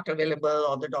not available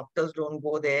or the doctors don't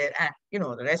go there, and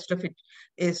the rest of it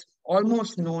is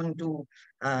almost known to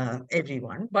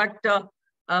everyone. But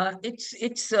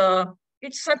it's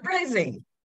surprising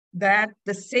that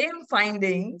the same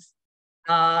findings,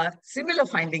 similar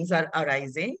findings are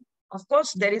arising. Of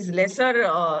course, there is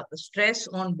lesser stress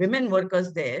on women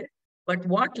workers there, but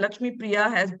what Lakshmi Priya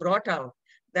has brought out,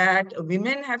 that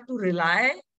women have to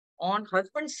rely on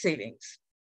husband's savings.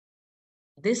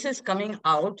 This is coming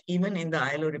out even in the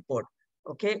ILO report.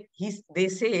 Okay, they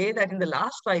say that in the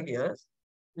last 5 years,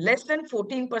 less than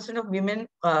 14% of women,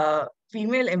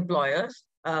 female employers,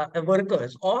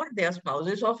 workers, or their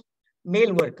spouses of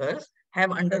male workers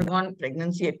have undergone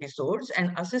pregnancy episodes,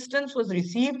 and assistance was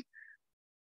received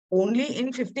only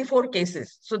in 54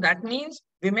 cases. So that means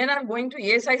women are going to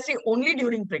ESIC only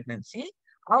during pregnancy.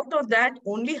 Out of that,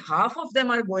 only half of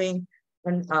them are going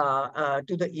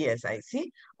to the ESIC.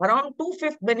 Around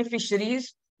 2/5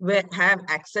 beneficiaries have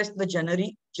accessed the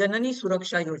Janani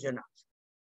Suraksha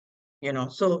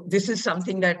Yojana. So this is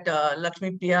something that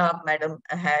Lakshmi Priya madam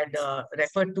had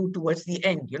referred to towards the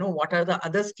end. What are the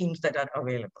other schemes that are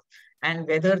available, and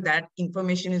whether that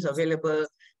information is available,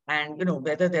 and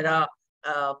whether there are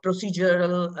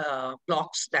procedural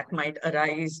blocks that might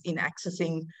arise in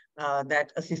accessing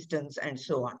that assistance and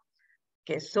so on.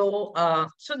 Okay, so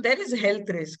there is a health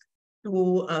risk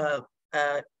to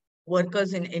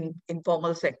workers in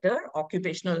informal sector,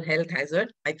 occupational health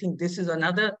hazard. I think this is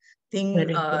another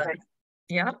thing.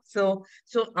 Yeah, so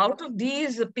out of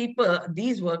these people,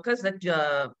 these workers, that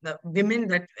the women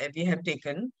that we have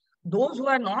taken, those who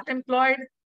are not employed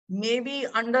may be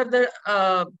under the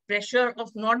pressure of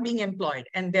not being employed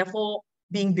and therefore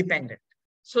being dependent.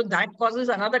 So that causes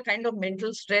another kind of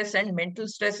mental stress, and mental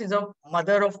stress is a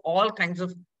mother of all kinds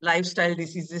of lifestyle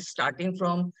diseases, starting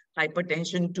from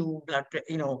hypertension to blood,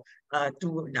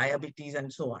 to diabetes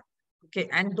and so on. Okay,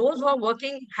 and those who are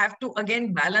working have to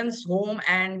again balance home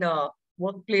and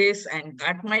workplace, and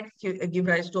that might give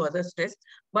rise to other stress.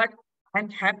 But I'm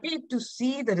happy to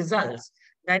see the results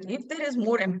that if there is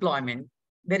more employment,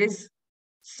 there is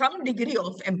some degree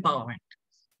of empowerment,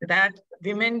 that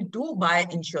women do buy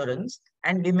insurance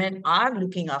and women are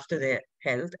looking after their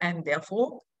health, and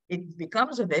therefore it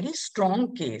becomes a very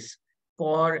strong case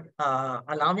for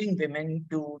allowing women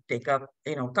to take up,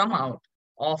 come out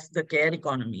of the care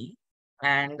economy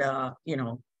and,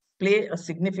 play a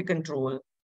significant role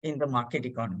in the market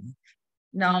economy.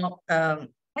 Now,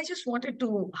 I just wanted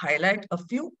to highlight a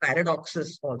few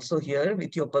paradoxes also here,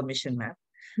 with your permission, ma'am.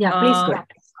 Yeah, please go.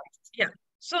 Yeah.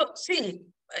 So, see,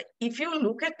 if you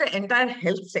look at the entire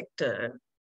health sector,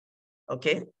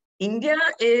 okay, India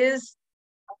is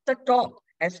at the top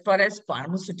as far as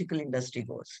pharmaceutical industry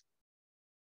goes.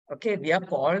 Okay, we are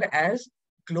called as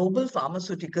global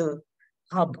pharmaceutical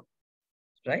hub,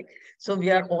 right? So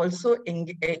we are also,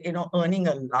 earning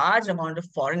a large amount of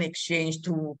foreign exchange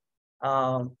through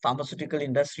pharmaceutical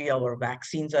industry. Our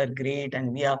vaccines are great,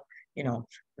 and we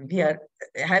are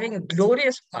having a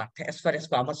glorious path as far as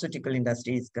pharmaceutical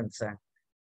industry is concerned.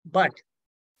 But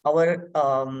our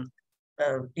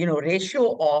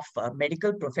ratio of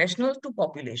medical professionals to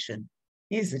population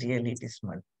is really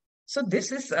dismal. So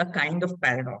this is a kind of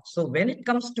paradox. So when it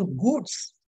comes to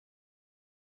goods,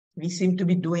 we seem to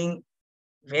be doing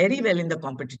very well in the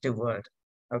competitive world.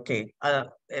 Okay,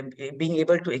 being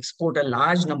able to export a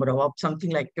large number of,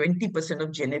 something like 20%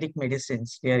 of generic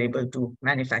medicines, we are able to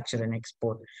manufacture and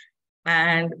export.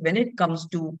 And when it comes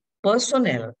to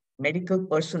personnel, medical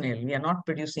personnel, we are not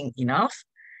producing enough.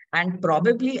 And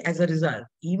probably as a result,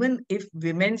 even if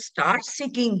women start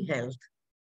seeking health,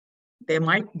 there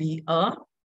might be a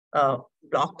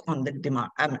block on the demand,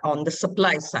 on the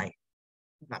supply side.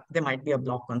 There might be a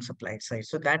block on supply side.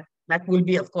 So that will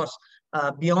be, of course,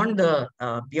 beyond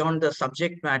the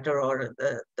subject matter or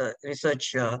the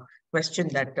research question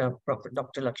that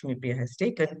Dr. Lakshmi Priya has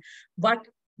taken. But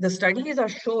the studies are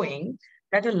showing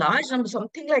that a large number,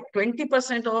 something like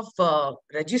 20% of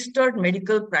registered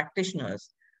medical practitioners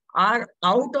are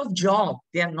out of job.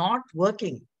 They are not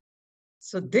working.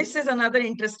 So this is another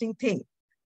interesting thing.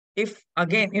 If,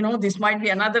 again, this might be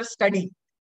another study.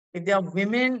 If there are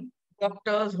women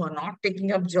doctors who are not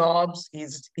taking up jobs,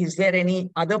 is there any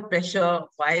other pressure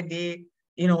why they,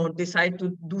 decide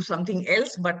to do something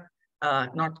else, but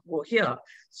not go here?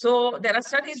 So there are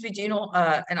studies which,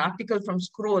 an article from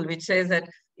Scroll, which says that,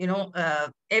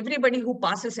 everybody who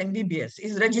passes MBBS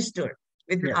is registered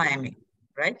with the IMA,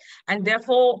 right? And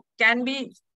therefore can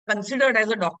be considered as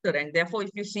a doctor. And therefore, if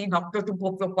you see doctor to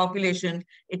population,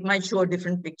 it might show a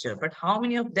different picture. But how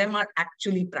many of them are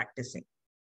actually practicing?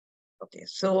 Okay,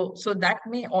 so that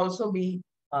may also be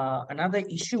another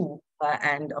issue.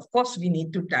 And of course, we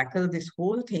need to tackle this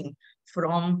whole thing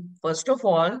from, first of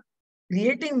all,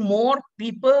 creating more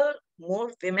people,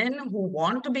 more women who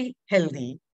want to be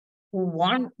healthy,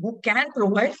 who can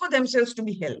provide for themselves to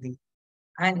be healthy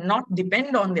and not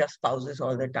depend on their spouses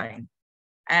all the time.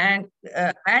 And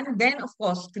then, of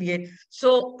course, create.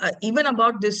 So even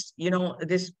about this,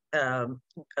 this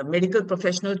medical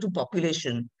professional to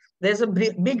population, there's a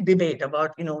big debate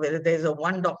about, whether there's a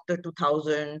 1 doctor to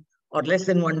 1,000 or less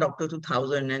than 1 doctor to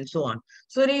 1,000 and so on.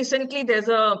 So recently there's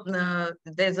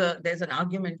an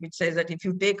argument which says that if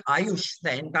you take Ayush,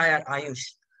 the entire Ayush,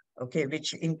 okay,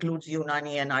 which includes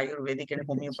Unani and Ayurvedic and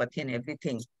homeopathy and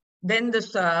everything, then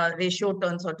this ratio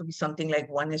turns out to be something like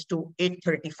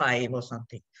 1:835 or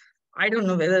something. I don't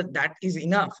know whether that is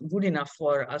good enough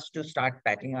for us to start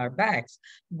patting our backs.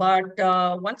 But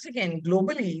once again,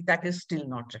 globally, that is still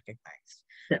not recognized.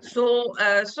 Yeah.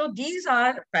 So these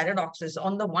are paradoxes.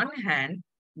 On the one hand,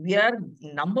 we are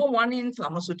 #1 in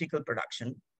pharmaceutical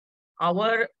production.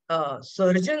 Our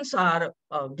surgeons are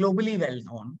globally well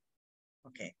known,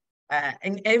 okay,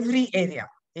 in every area.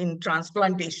 In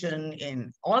transplantation,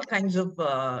 in all kinds of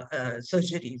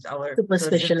surgeries, our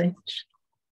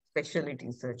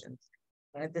specialty surgeons.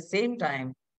 And at the same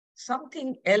time,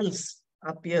 something else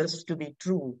appears to be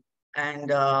true,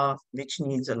 and which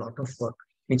needs a lot of work.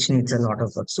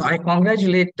 So I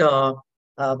congratulate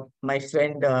my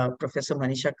friend Professor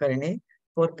Manisha Karane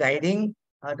for guiding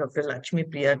Dr. Lakshmi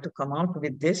Priya to come out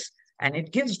with this, and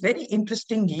it gives very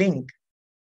interesting link.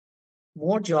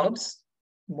 More jobs,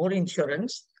 more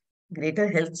insurance, greater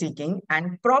health seeking,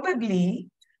 and probably,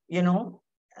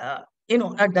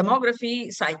 a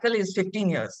demography cycle is 15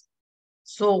 years.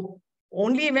 So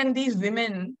only when these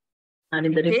women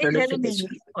stay healthy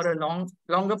for a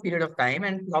longer period of time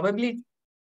and probably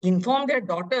inform their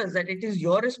daughters that it is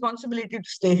your responsibility to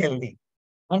stay healthy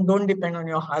and don't depend on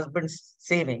your husband's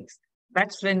savings,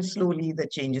 that's when slowly the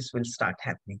changes will start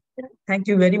happening. Thank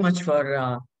you very much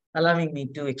for allowing me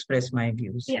to express my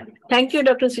views. Yeah, thank you,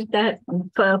 Dr. Sita,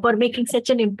 for making such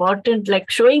an important,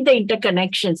 showing the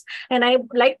interconnections. And I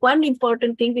like one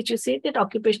important thing which you said, that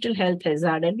occupational health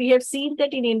hazard. And we have seen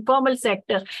that in informal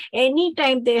sector,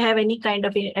 anytime they have any kind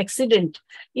of accident,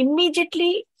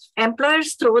 immediately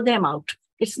employers throw them out.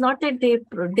 It's not that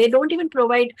they don't even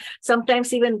provide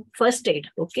sometimes even first aid.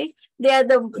 Okay,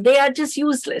 they are just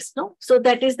useless. No, so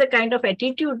that is the kind of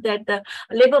attitude that the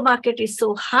labor market is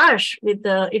so harsh with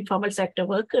the informal sector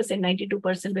workers, and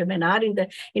 92% women are in the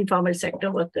informal sector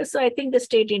workers. So I think the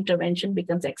state intervention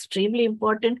becomes extremely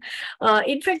important.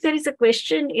 In fact, there is a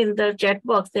question in the chat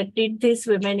box that did these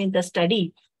women in the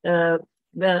study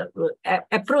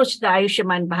approach the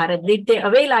Ayushman Bharat? Did they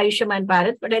avail Ayushman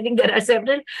Bharat? But I think there are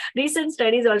several recent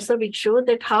studies also which show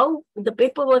that how the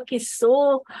paperwork is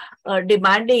so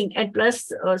demanding, and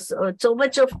plus so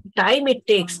much of time it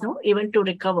takes, even to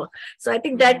recover. So I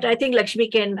think Lakshmi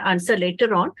can answer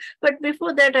later on. But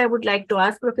before that, I would like to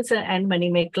ask Professor N.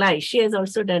 Manimekalai. She has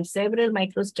also done several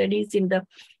micro studies in the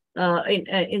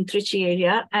in Trichy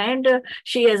area, and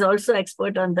she is also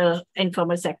expert on the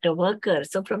informal sector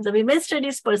workers. So from the women's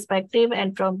studies perspective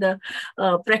and from the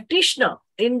practitioner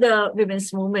in the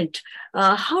women's movement,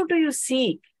 how do you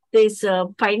see these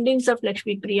findings of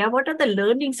Lakshmi Priya? What are the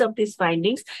learnings of these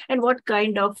findings, and what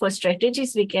kind of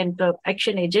strategies we can,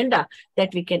 action agenda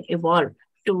that we can evolve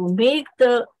to make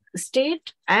the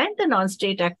state and the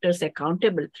non-state actors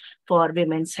accountable for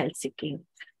women's health seeking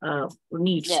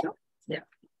needs? Yeah. No? Yeah.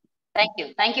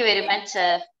 Thank you very much,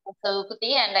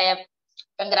 Vibhuti, and I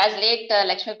congratulate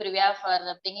Lakshmi Priya for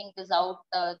bringing this out,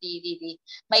 the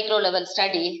micro level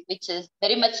study, which is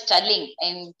very much telling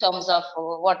in terms of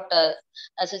what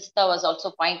Susita was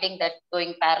also pointing, that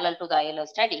going parallel to the ILO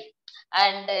study.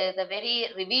 And the very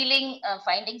revealing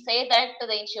findings say that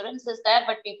the insurance is there,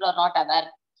 but people are not aware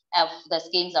of the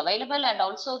schemes available, and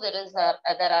also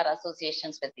there are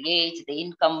associations with the age, the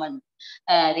income,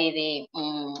 and the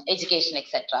education,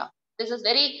 etc. This is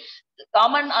very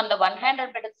common on the one hand,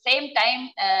 but at the same time,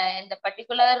 in the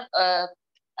particular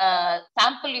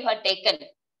sample you had taken,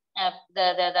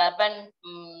 the urban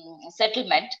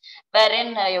settlement,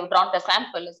 wherein you've drawn the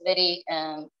sample, is very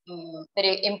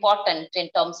very important in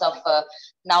terms of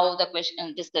now the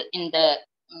question in the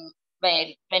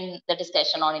when the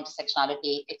discussion on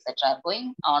intersectionality, etc., are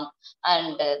going on,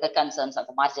 and the concerns of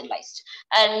the marginalized.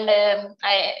 And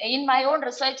in my own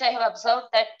research, I have observed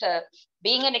that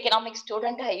being an economic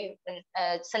student,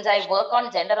 since I work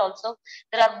on gender also,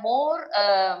 there are more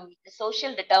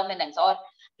social determinants, or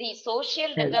the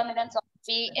social determinants of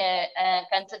we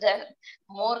consider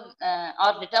more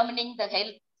or determining the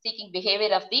health seeking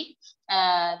behavior of the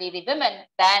women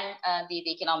than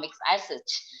the economics as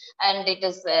such. And it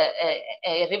is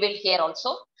revealed here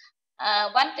also.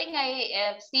 One thing I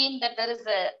have seen that there is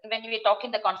when we talk in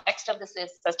the context of this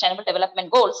sustainable development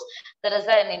goals, there is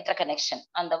an interconnection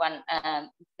on the one,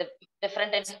 the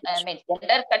different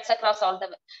gender cuts across all the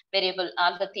variable,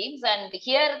 all the themes. And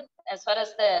here, as far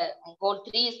as the goal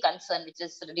 3 is concerned, which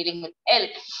is dealing with health,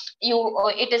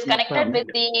 it is connected with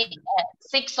the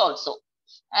 6 also.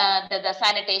 The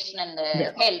sanitation and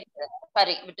the health,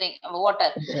 drink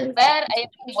water, where I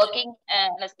have been working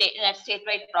in a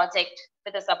statewide project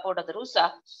with the support of the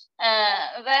RUSA,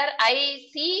 where I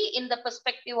see in the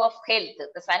perspective of health,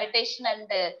 the sanitation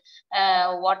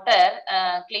and water,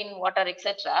 clean water,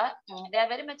 etc., they are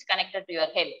very much connected to your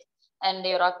health. And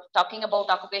you're talking about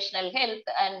occupational health,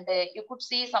 and you could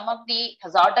see some of the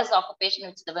hazardous occupation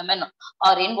which the women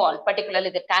are involved, particularly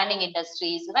the tanning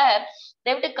industries, where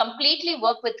they have to completely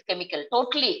work with chemical,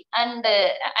 totally. And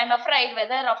I'm afraid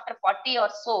whether after 40 or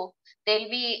so, they'll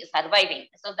be surviving.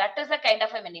 So that is a kind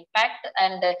of an impact.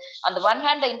 And on the one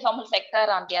hand, the informal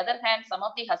sector, on the other hand, some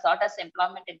of the hazardous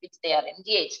employment in which they are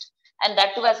engaged, and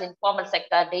that too as informal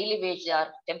sector, daily wage or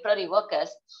temporary workers,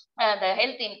 the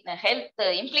health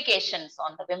implications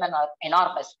on the women are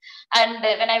enormous. And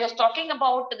when I was talking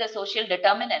about the social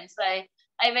determinants,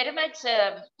 I very much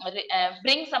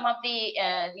bring some of the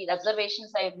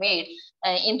observations I have made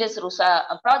in this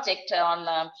RUSA project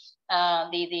on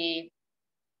the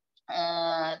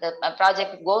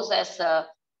project goes as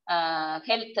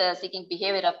health seeking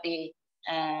behavior of the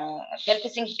health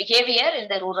seeking behavior in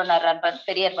the rural or urban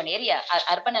peri-urban area,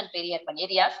 urban and peri-urban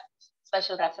areas,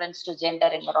 special reference to gender,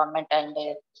 environment, and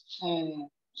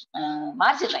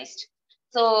marginalized.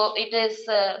 So it is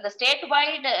the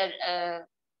statewide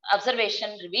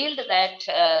observation revealed that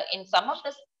in some of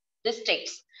the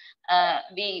districts,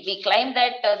 we claim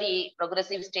that the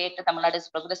progressive state, Tamil Nadu is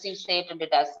progressive state, and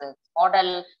it has the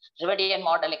model, Rivedian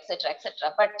model, etc.,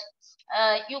 etc. But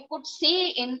you could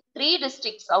see in 3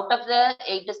 districts out of the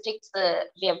 8 districts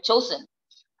we have chosen,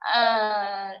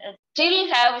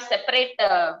 still have separate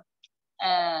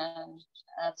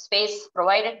space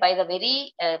provided by the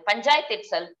very panchayat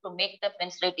itself to make the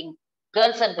menstruating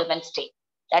girls and women stay.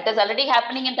 That is already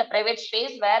happening in the private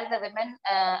space, where the women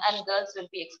and girls will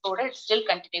be excluded, still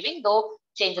continuing, though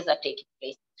changes are taking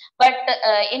place. But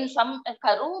in some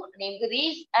Karur,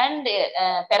 Nilgiris, and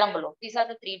Perambulur, these are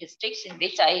the 3 districts in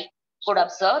which I could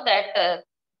observe that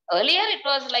earlier it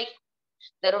was like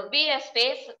there would be a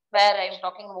space where I'm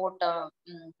talking about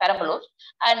Perambulur,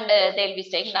 and they'll be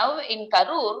staying. Now in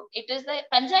Karur, it is the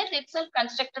panchayat itself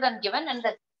constructed and given, and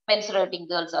the menstruating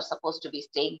girls are supposed to be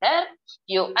staying there.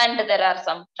 And there are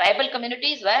some tribal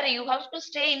communities where you have to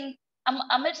stay in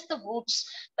amidst the woods,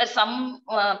 where some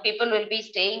people will be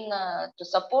staying to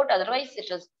support. Otherwise,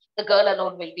 it is the girl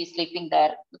alone will be sleeping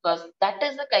there, because that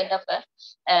is the kind of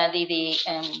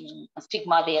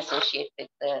stigma they associate with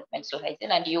menstrual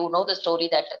hygiene. And you know the story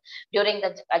that during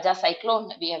the Aja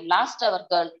cyclone, we have lost our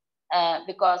girl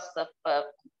because of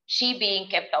she being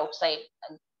kept outside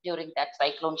during that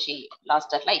cyclone, she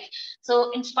lost her life.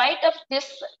 So in spite of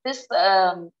this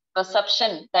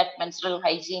perception that menstrual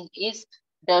hygiene is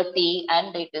dirty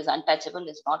and it is untouchable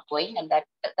is not going, and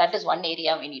that is one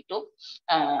area we need to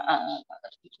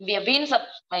we have been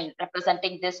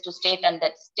representing this to state, and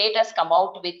that state has come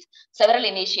out with several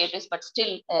initiatives, but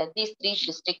still these 3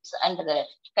 districts and the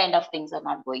kind of things are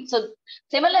not going. So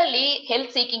similarly,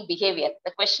 health seeking behavior,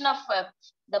 the question of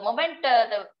the moment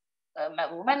the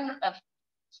woman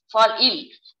fall ill,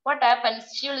 what happens?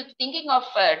 She will be thinking of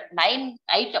 9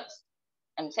 items.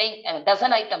 I'm saying a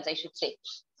dozen items, I should say.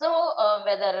 So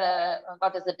whether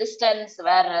what is the distance,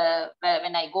 where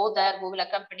when I go there, who will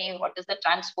accompany, what is the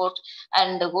transport,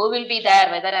 and who will be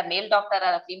there, whether a male doctor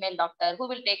or a female doctor, who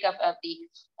will take up the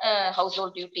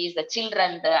household duties, the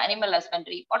children, the animal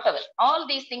husbandry, whatever. All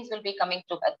these things will be coming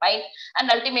to her mind,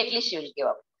 and ultimately she will give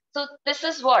up. So this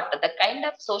is what the kind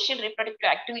of social reproductive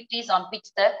activities on which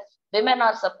the women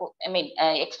are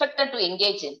expected to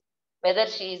engage in, whether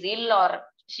she is ill or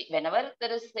whenever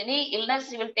there is any illness,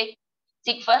 she will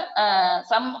seek for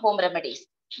some home remedies.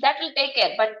 That will take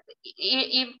care, but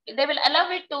if they will allow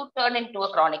it to turn into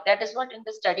a chronic. That is what in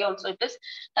the study also it is.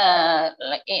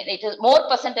 It is more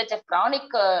percentage of chronic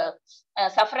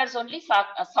sufferers only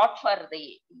sought for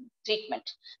the treatment.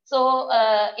 So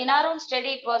in our own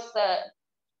study, it was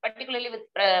particularly with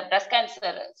breast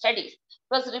cancer studies,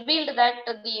 it was revealed that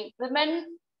the women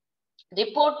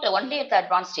report only at the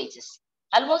advanced stages.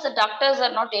 Almost the doctors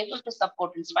are not able to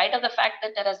support, in spite of the fact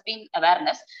that there has been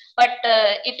awareness, but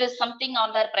it is something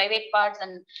on their private parts,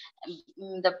 and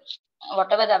the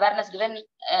whatever the awareness given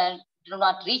do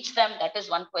not reach them. That is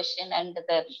one question, and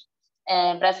the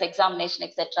breast examination,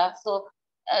 etc. So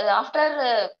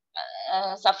after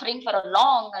suffering for a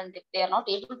long, and if they are not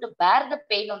able to bear the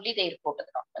pain, only they report to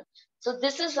the doctor. So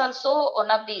this is also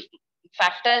one of the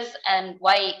factors, and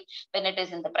why when it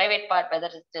is in the private part, whether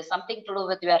it is something to do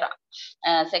with your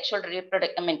sexual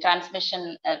reproductive,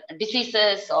 transmission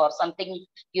diseases, or something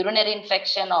urinary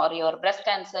infection, or your breast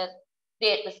cancer,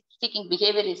 the seeking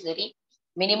behavior is very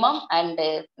minimum, and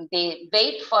they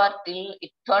wait for till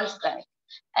it turns chronic.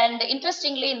 And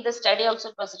interestingly, in this study also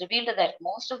it was revealed that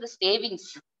most of the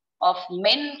savings of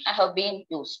men have been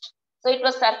used. So it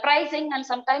was surprising, and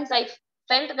sometimes I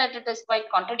felt that it is quite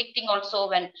contradicting also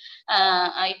when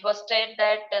it was said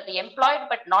that the employed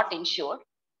but not insured,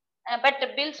 but the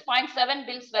bills, 0.7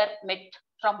 bills were met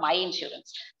from my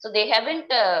insurance. So they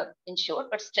haven't insured,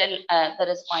 but still there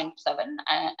is 0.7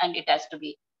 and it has to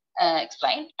be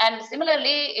explained. And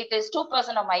similarly, it is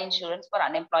 2% of my insurance for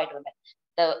unemployed women.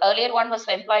 The earlier one was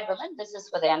for employed women. This is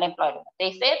for the unemployed women.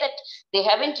 They say that they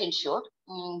haven't insured,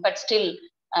 but still,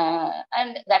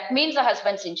 and that means the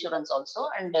husband's insurance also,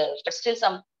 and but still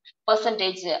some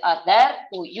percentage are there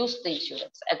who use the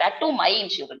insurance. That too, my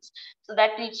insurance. So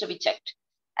that needs to be checked.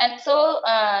 And so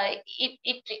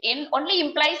it only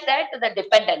implies that the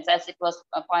dependence, as it was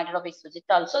pointed out by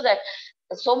Sujita also, that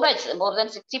so much, more than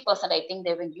 60%, I think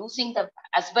they've been using the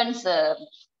husband's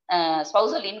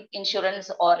spousal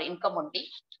insurance or income only.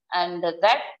 And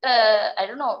that, I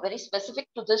don't know, very specific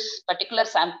to this particular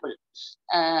sample,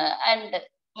 and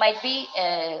might be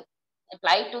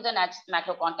applied to the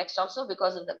macro context also,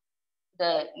 because of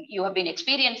the you have been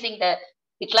experiencing the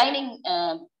declining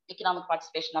economic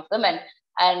participation of women,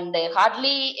 and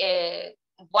hardly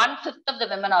 1/5 of the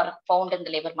women are found in the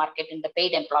labor market in the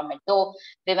paid employment, though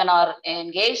women are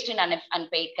engaged in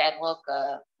unpaid care work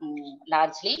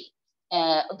largely.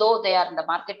 Though they are in the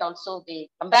market also, they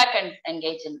come back and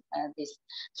engage in this.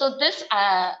 So this,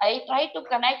 I try to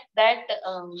connect that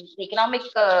the economic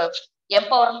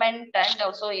empowerment and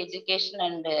also education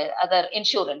and other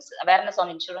insurance, awareness on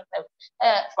insurance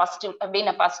have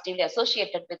been positively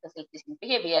associated with the self-seeking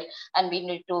behavior, and we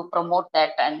need to promote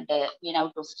that, and we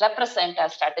have to represent our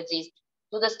strategies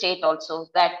to the state also,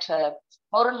 that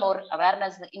more and more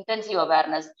awareness, intensive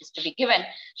awareness is to be given.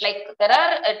 Like there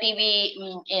are TV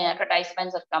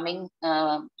advertisements are coming,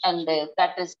 and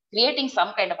that is creating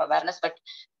some kind of awareness, but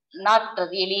not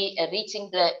really reaching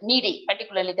the needy,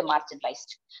 particularly the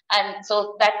marginalized. And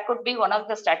so that could be one of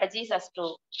the strategies, as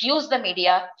to use the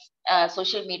media,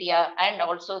 social media, and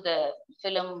also the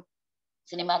film,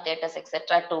 cinema, theaters,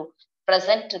 etc., to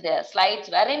present the slides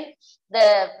wherein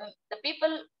the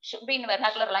people should be in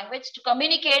vernacular language to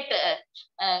communicate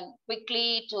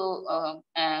quickly, to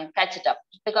catch it up,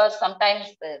 because sometimes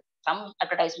some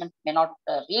advertisement may not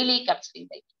really capture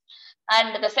it.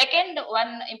 And the second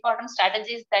one important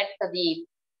strategy is that the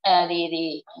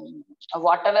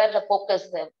whatever the focus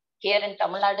here in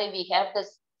Tamil Nadu, we have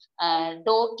this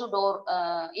door-to-door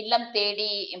illam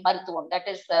thedi maruthuvam. That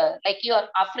is like you are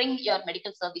offering your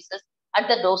medical services at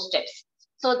the doorsteps.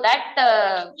 So that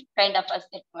kind of, as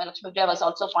Lakshmi Priya was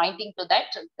also pointing to that,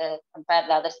 compare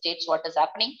the other states, what is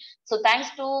happening. So thanks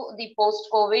to the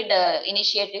post-COVID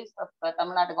initiatives of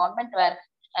Tamil Nadu government, where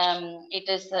it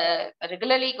is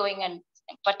regularly going and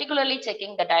particularly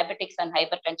checking the diabetics and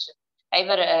hypertension,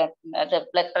 the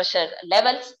blood pressure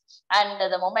levels,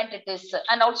 and the moment it is,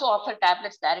 and also offer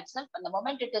tablets there itself, and the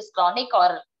moment it is chronic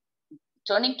or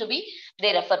turning to be,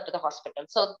 they refer to the hospital.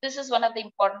 So this is one of the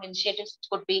important initiatives which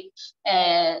could be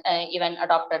even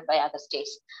adopted by other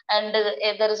states. And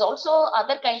there is also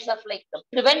other kinds of like the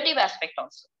preventive aspect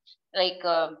also, like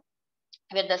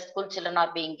where the school children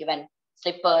are being given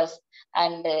slippers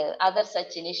and other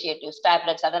such initiatives,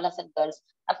 tablets, adolescent girls.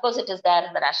 Of course, it is there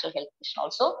in the National Health Mission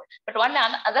also. But one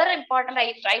other important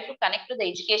I try to connect to the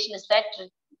education is that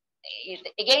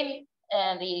again,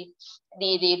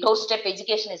 the doorstep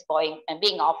education is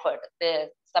being offered. The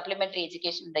supplementary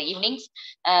education in the evenings,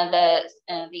 and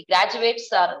the graduates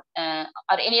or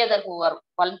any other who are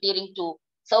volunteering to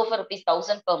serve for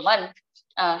 ₹1,000 per month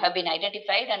have been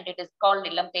identified, and it is called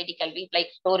Illam Thedi Kalvi, like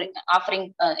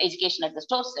offering education at the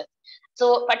doorstep.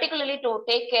 So particularly to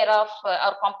take care of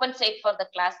or compensate for the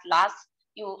class loss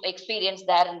you experience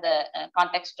there in the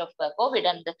context of COVID.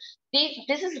 And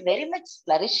this is very much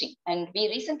flourishing. And we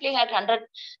recently had 100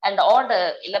 and odd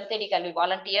Illam Thedi Kalvi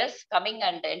volunteers coming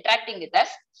and interacting with us.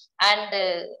 And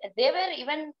they were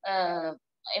even,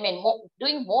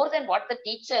 doing more than what the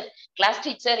class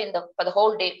teacher for the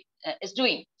whole day is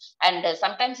doing. And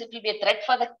sometimes it will be a threat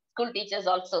for the school teachers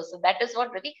also. So that is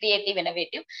what very creative,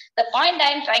 innovative. The point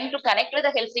I am trying to connect with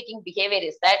the health-seeking behavior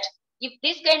is that if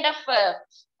this kind of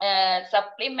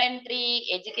supplementary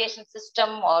education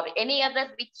system or any other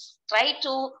which try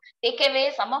to take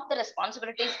away some of the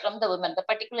responsibilities from the women,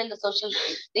 particularly the social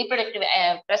reproductive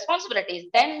responsibilities,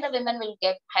 then the women will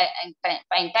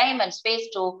find time and space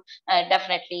to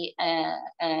definitely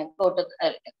go to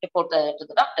report to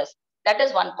the doctors. That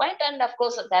is one point. And of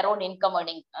course, their own income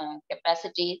earning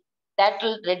capacity, that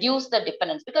will reduce the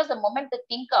dependence, because the moment they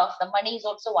think of the money is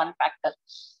also one factor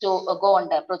to go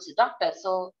and approach the doctor.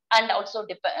 So, and also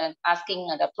asking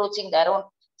and approaching their own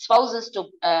spouses to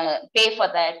pay for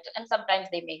that. And sometimes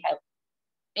they may have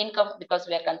income, because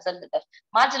we are concerned with the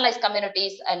marginalized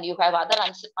communities, and you have other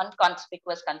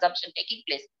unconspicuous consumption taking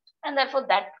place. And therefore,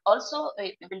 that also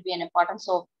will be an important.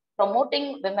 So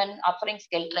promoting women, offering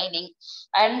skill training,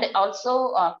 and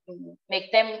also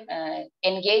make them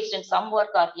engaged in some work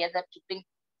or the other to bring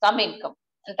some income.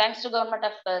 And thanks to government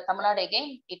of Tamil Nadu,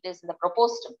 again, it is the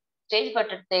proposed stage, but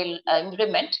they'll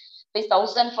implement this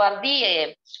 1,000 for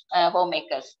the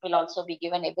homemakers will also be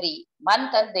given every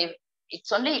month, and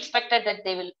it's only expected that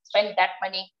they will spend that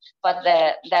money for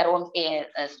their own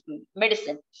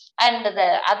medicine. And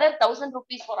the other 1,000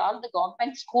 rupees for all the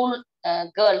government school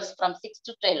girls from 6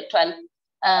 to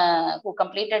 12 who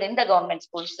completed in the government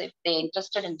schools. If they're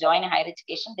interested in joining higher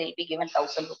education, they'll be given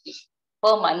 1,000 rupees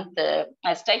per month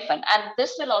as stipend. And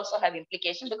this will also have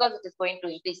implication, because it is going to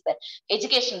increase the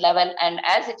education level. And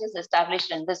as it is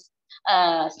established in this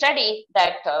study,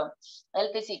 that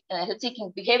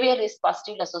health-seeking behavior is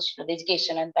positively associated with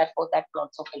education, and therefore that will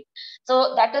also help.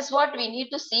 So that is what we need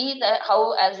to see,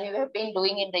 how, as we have been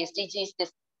doing in the SDGs,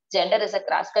 this gender is a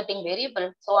cross-cutting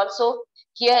variable. So also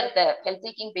here the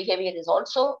health-seeking behavior is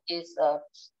also is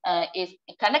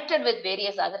connected with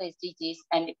various other SDGs.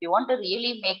 And if you want to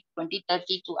really make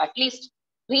 2030 to at least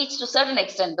reach to certain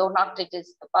extent, though not it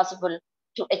is possible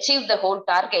to achieve the whole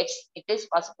targets, it is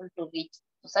possible to reach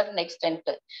to a certain extent.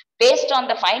 Based on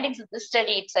the findings of this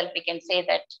study itself, we can say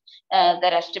that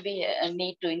there has to be a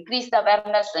need to increase the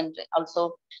awareness, and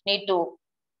also need to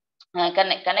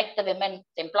connect the women's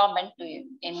employment to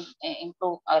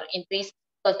improve or increase,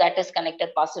 because that is connected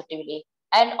positively.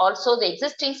 And also the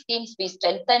existing schemes be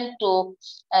strengthened to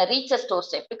reach a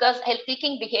doorstep, because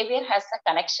health-seeking behavior has a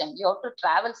connection. You have to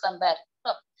travel somewhere,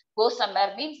 go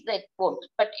somewhere, means they won't.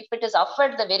 But if it is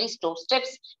offered the very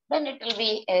doorsteps, then it will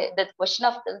be the question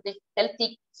of the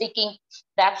health-seeking,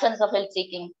 the absence of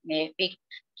health-seeking may be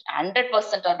 100%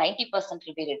 or 90%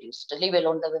 will be reduced, leave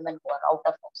alone the women who are out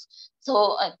of house.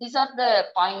 So these are the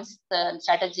points,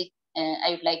 strategic I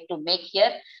would like to make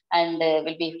here, and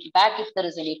we'll be back if there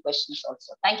is any questions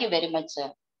also. Thank you very much,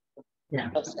 Yeah.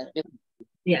 Professor.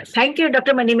 Yeah, thank you,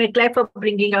 Dr. Manimekalai, for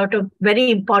bringing out a very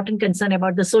important concern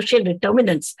about the social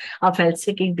determinants of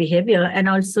health-seeking behavior, and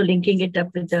also linking it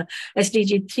up with the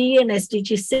SDG 3 and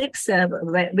SDG 6,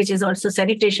 which is also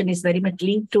sanitation is very much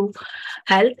linked to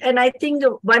health. And I think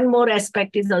one more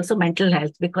aspect is also mental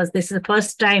health, because this is the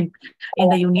first time in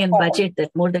the union budget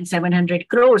that more than 700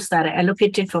 crores are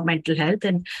allocated for mental health,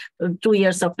 and 2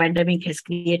 years of pandemic has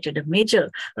created a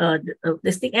major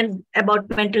this thing. And about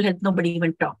mental health, nobody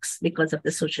even talks because of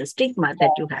the social stigma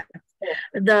that you have.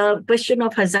 The question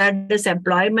of hazardous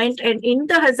employment, and in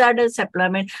the hazardous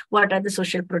employment, what are the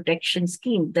social protection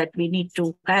schemes that we need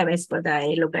to have as per the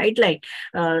ILO guideline,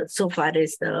 so far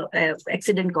as the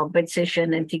accident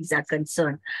compensation and things are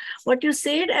concerned. What you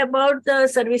said about the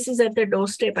services at the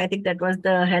doorstep, I think that was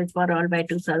the Health for All by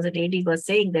 2018 was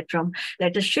saying that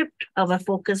let us shift our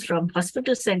focus from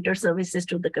hospital center services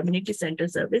to the community center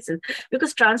services,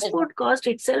 because transport cost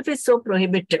itself is so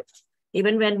prohibitive.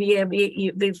 Even when we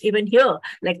even here,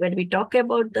 like when we talk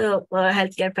about the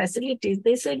healthcare facilities,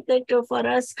 they said that for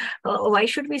us, why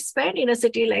should we spend in a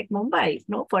city like Mumbai,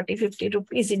 40, 50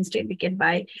 rupees, instead we can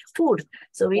buy food.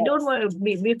 So we don't want,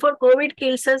 before COVID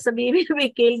kills us, we will be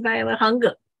killed by our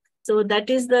hunger. So that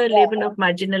is the level of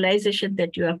marginalization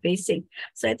that you are facing.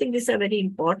 So I think these are very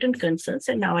important concerns.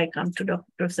 And now I come to Dr.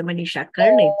 Manisha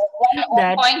Karnik.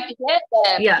 One point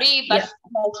here, free bus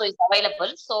also is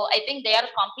available. So I think they are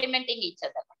complementing each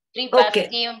other. Free bus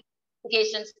scheme,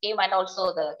 education scheme, and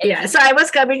also the... So I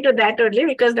was coming to that only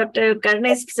because Dr.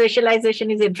 Karnik's specialization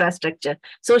is infrastructure,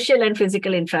 social and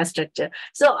physical infrastructure.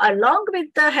 So along with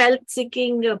the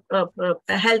health-seeking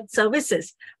health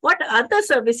services, what other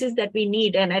services that we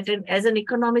need? And as an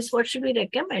economist, what should we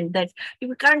recommend? That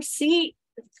you can't see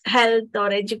health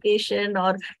or education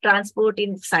or transport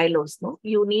in silos. No,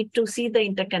 you need to see the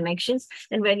interconnections.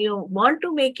 And when you want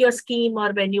to make your scheme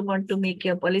or when you want to make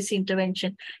your policy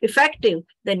intervention effective,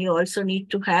 then you also need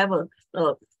to have a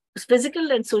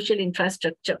physical and social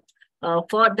infrastructure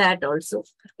for that also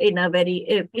in a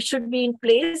very, it should be in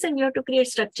place, and you have to create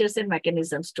structures and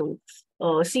mechanisms to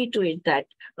see to it that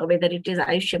whether it is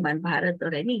Ayushman Bharat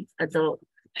or any other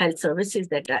health services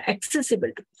that are accessible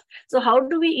to. So how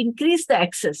do we increase the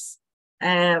access?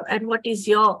 And what is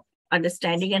your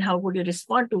understanding, and how would you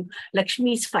respond to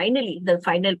Lakshmi's the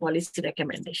final policy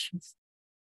recommendations?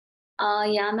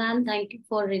 Yeah, ma'am, thank you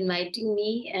for inviting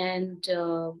me, and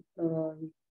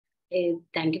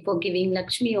thank you for giving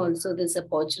Lakshmi also this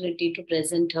opportunity to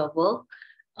present her work.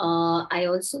 I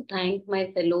also thank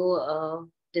my fellow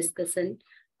discussant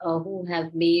who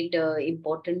have made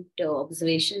important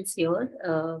observations here.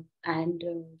 And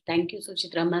thank you,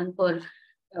 Suchitra ma'am, for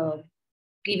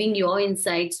giving your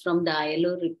insights from the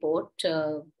ILO report.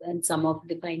 And some of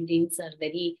the findings are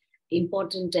very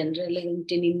important and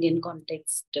relevant in Indian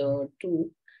context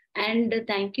too. And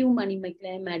thank you,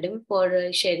 Manimekalai madam,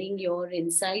 for sharing your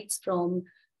insights from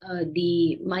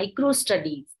the micro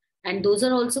studies. And those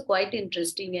are also quite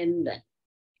interesting, and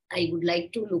I would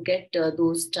like to look at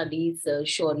those studies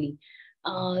surely.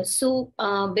 So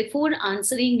before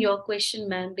answering your question,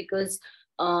 ma'am, because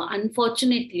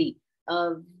unfortunately,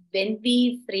 when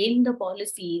we frame the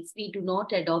policies, we do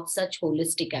not adopt such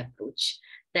holistic approach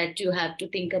that you have to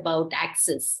think about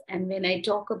access. And when I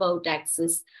talk about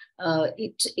access,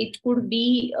 it could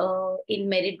be in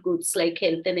merit goods like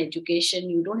health and education.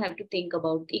 You don't have to think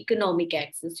about economic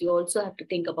access. You also have to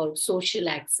think about social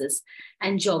access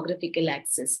and geographical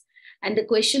access. And the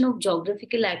question of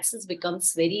geographical access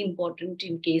becomes very important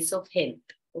in case of health.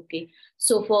 Okay,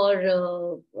 so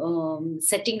for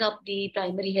setting up the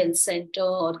primary health center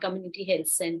or community health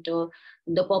center,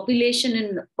 the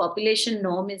population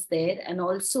norm is there, and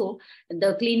also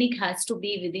the clinic has to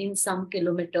be within some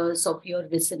kilometers of your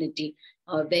vicinity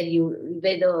where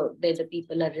the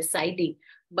people are residing.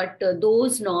 But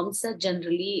those norms are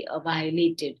generally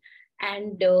violated.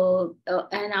 And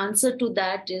an answer to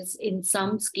that is, in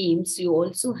some schemes, you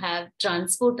also have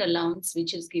transport allowance,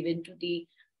 which is given to the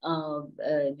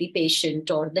patient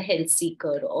or the health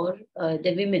seeker or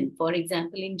the women. For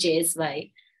example, in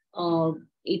JSY,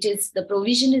 the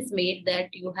provision is made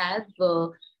that you have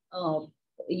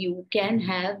you can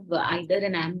have either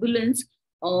an ambulance,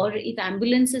 or if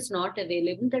ambulance is not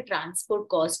available, the transport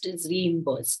cost is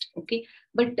reimbursed. Okay,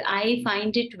 but I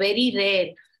find it very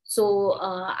rare. So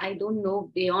I don't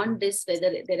know beyond this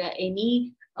whether there are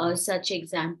any such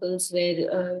examples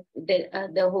where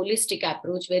the holistic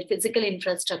approach, where physical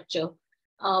infrastructure,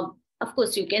 of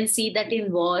course, you can see that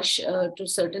in WASH to a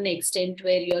certain extent,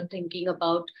 where you're thinking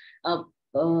about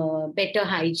better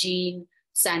hygiene,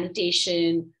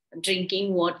 sanitation,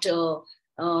 drinking water,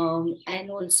 and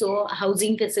also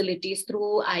housing facilities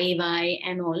through IMI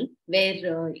and all,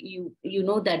 where you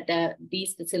know that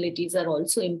these facilities are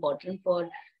also important for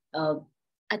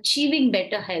achieving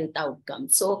better health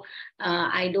outcomes. So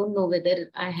I don't know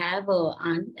whether I have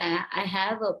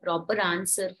a proper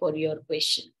answer for your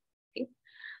question. Okay?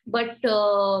 But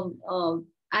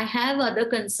I have other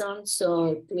concerns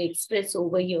to express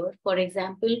over here. For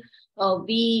example,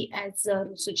 we, as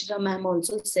Suchita ma'am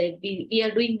also said, we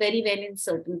are doing very well in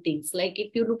certain things. Like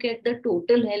if you look at the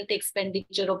total health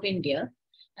expenditure of India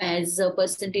as a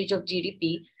percentage of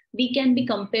GDP, we can be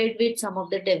compared with some of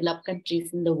the developed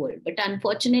countries in the world. But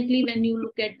unfortunately, when you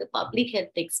look at the public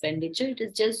health expenditure, it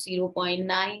is just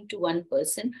 0.9 to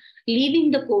 1%,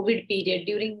 leaving the COVID period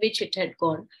during which it had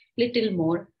gone little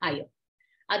more higher.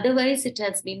 Otherwise, it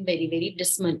has been very, very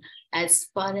dismal as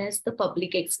far as the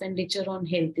public expenditure on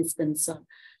health is concerned.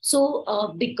 So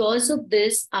because of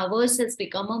this, ours has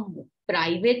become a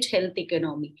private health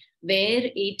economy, where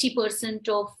 80%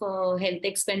 of health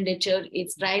expenditure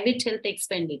is private health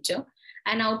expenditure.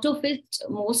 And out of it,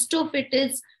 most of it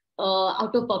is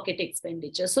out-of-pocket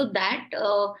expenditure. So that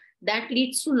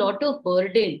leads to a lot of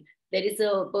burden. There is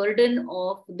a burden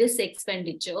of this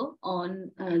expenditure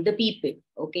on the people.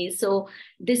 Okay, so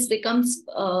this becomes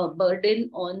a burden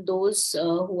on those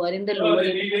who are in the lower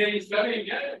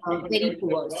very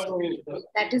poor. So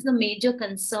that is a major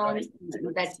concern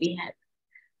that we have.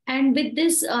 And with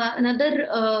this, another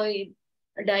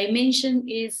dimension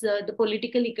is the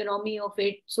political economy of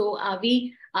it. So are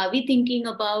we thinking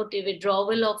about a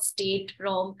withdrawal of state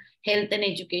from health and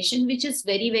education, which is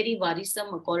very, very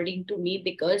worrisome according to me,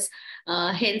 because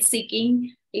health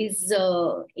seeking is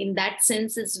in that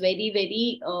sense is very,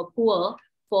 very poor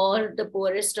for the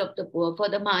poorest of the poor, for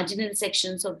the marginal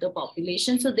sections of the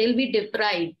population. So they'll be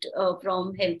deprived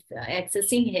from health,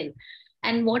 accessing health.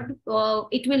 And what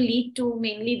it will lead to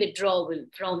mainly withdrawal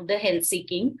from the health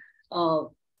seeking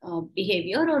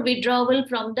behavior, or withdrawal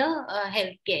from the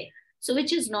healthcare. So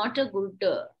which is not a good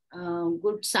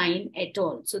sign at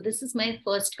all. So this is my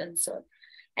first concern.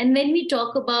 And when we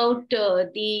talk about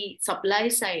the supply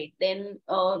side, then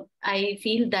I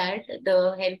feel that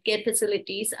the healthcare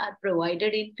facilities are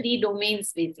provided in 3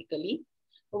 domains basically.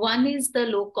 One is the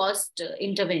low-cost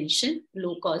intervention,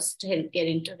 low-cost healthcare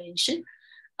intervention.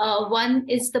 One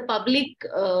is the public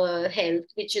health,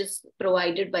 which is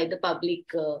provided by the public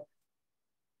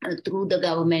through the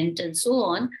government and so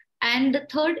on. And the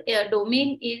third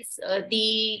domain is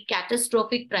the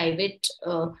catastrophic health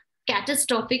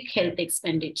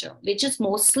expenditure, which is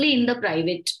mostly in the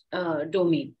private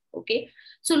domain. Okay,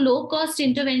 so low cost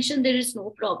intervention, there is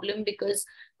no problem, because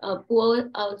poor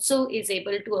also is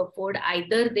able to afford,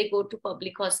 either they go to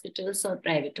public hospitals or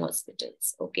private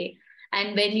hospitals. Okay,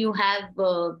 and when you have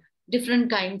different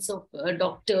kinds of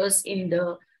doctors in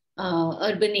the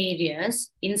urban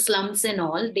areas, in slums and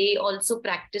all, they also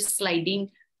practice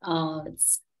sliding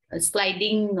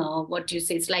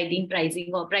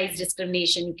pricing or price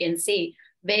discrimination, you can say,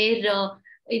 where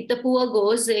if the poor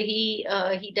goes, he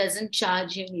doesn't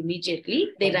charge him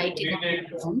immediately. They write it on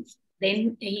forms.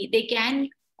 Then they can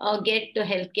get the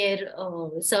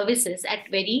healthcare services at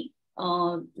very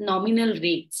nominal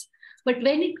rates. But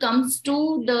when it comes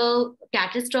to the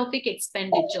catastrophic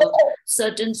expenditure,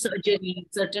 certain surgery,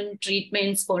 certain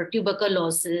treatments for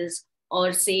tuberculosis,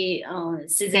 or say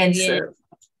cesarean,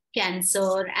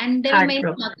 cancer, and there are many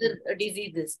other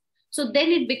diseases. So then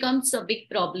it becomes a big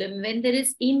problem when there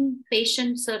is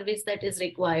inpatient service that is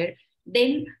required.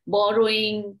 Then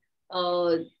borrowing,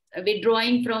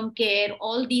 withdrawing from care,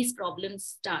 all these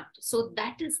problems start. So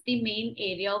that is the main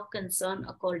area of concern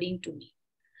according to me.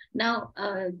 Now,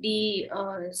 the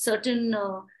certain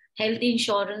health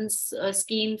insurance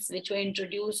schemes which were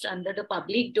introduced under the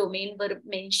public domain were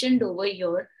mentioned over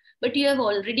here, but you have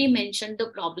already mentioned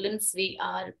the problems we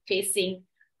are facing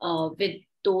with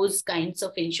those kinds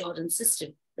of insurance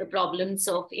system, the problems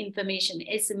of information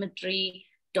asymmetry,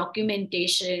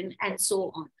 documentation, and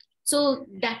so on. So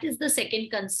that is the second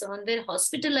concern, where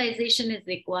hospitalization is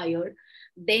required,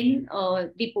 then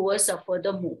the poor suffer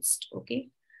the most. Okay.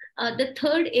 The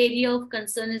third area of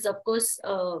concern is, of course,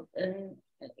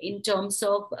 in terms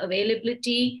of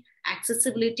availability,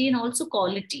 accessibility, and also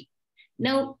quality.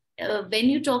 Now, when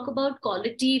you talk about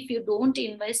quality, if you don't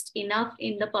invest enough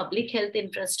in the public health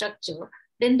infrastructure,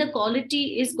 then the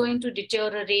quality is going to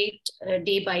deteriorate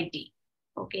day by day.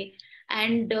 Okay.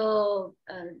 And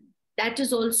that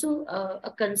is also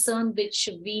a concern which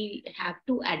we have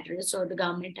to address, or the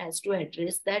government has to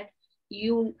address, that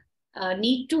you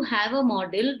need to have a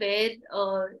model where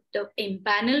the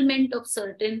empanelment of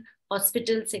certain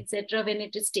hospitals, etc., when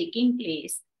it is taking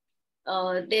place,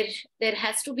 there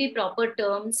has to be proper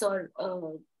terms or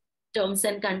terms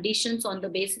and conditions on the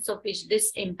basis of which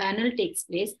this impanel takes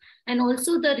place. And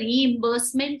also the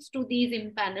reimbursements to these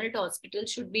impaneled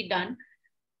hospitals should be done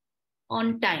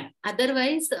on time.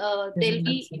 Otherwise, there'll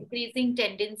be increasing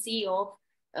tendency of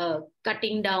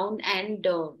cutting down and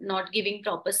not giving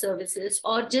proper services,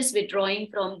 or just withdrawing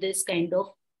from this kind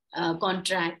of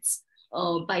contracts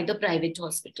by the private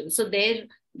hospital. So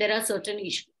there are certain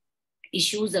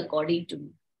issues according to me.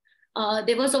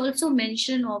 There was also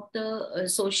mention of the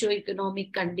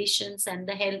socio-economic conditions and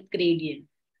the health gradient.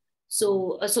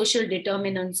 So social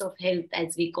determinants of health,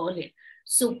 as we call it.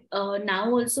 So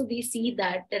now also we see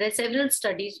that there are several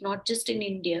studies, not just in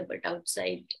India, but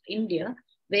outside India,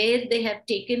 where they have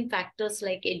taken factors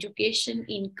like education,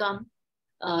 income,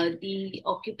 the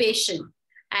occupation,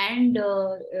 and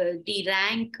the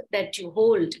rank that you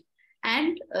hold,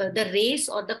 and the race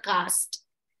or the caste,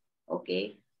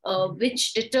 okay,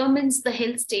 which determines the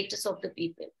health status of the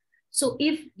people. So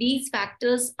if these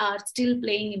factors are still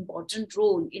playing important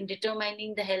role in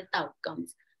determining the health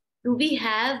outcomes, do we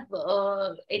have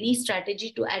any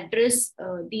strategy to address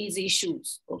these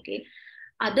issues? Okay.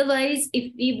 Otherwise,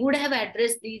 if we would have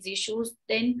addressed these issues,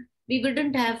 then we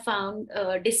wouldn't have found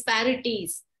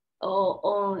disparities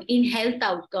in health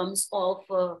outcomes of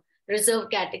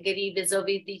reserve category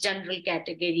vis-a-vis the general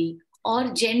category,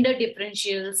 or gender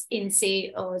differentials in,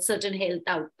 say, certain health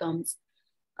outcomes,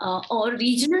 or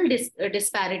regional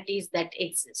disparities that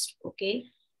exist. Okay.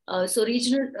 So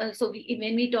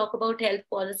when we talk about health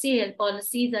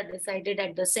policies are decided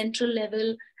at the central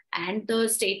level, and the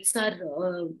states are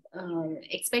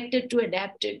expected to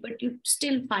adapt it, but you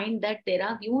still find that there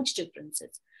are huge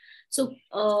differences. So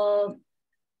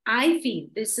I feel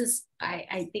this is,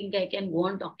 I think I can go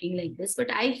on talking like this, but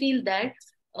I feel that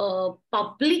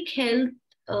public health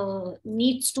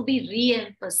needs to be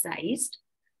re-emphasized,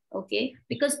 okay,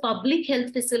 because public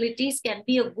health facilities can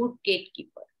be a good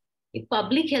gatekeeper. If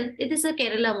public health, it is a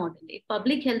Kerala model. If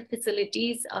public health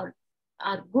facilities are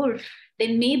good,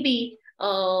 then maybe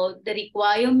the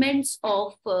requirements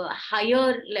of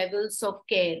higher levels of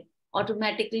care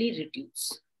automatically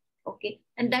reduce. Okay,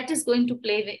 and that is going to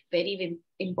play a very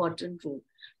important role.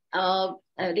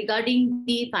 Regarding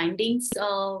the findings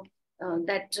that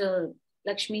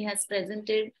Lakshmi has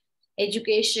presented,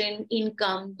 education,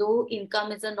 income, though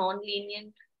income is a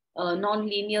non-linear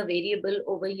variable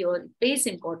over here, plays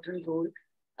important role.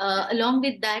 Along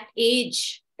with that,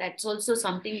 age, that's also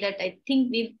something that I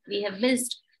think we have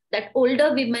missed, that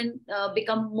older women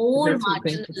become more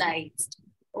marginalized.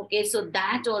 Okay, so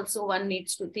that also one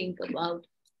needs to think about.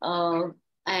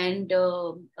 And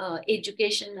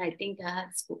education, I think I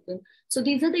have spoken. So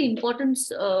these are the important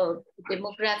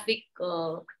demographic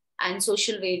and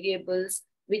social variables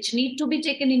which need to be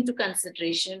taken into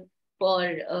consideration for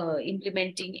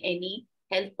implementing any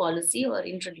health policy or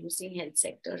introducing health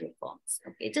sector reforms.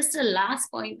 Okay, just a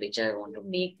last point which I want to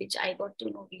make, which I got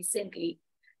to know recently,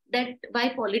 that why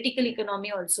political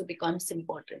economy also becomes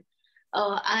important.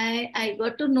 I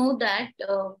got to know that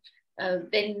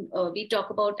when we talk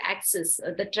about access,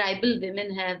 the tribal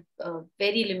women have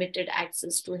very limited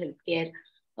access to healthcare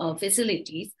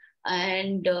facilities.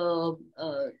 And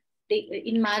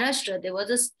in Maharashtra, there was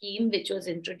a scheme which was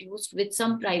introduced with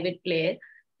some private player,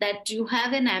 that you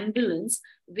have an ambulance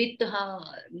with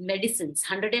medicines,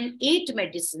 108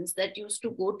 medicines that used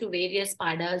to go to various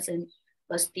padas and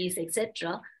bastis,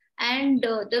 etc. And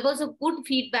there was a good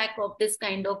feedback of this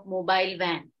kind of mobile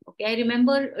van. Okay, I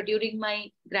remember during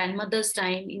my grandmother's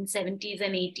time in 70s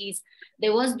and 80s,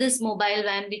 there was this mobile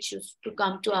van which used to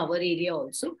come to our area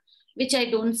also, which I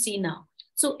don't see now.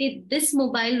 So this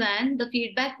mobile van, the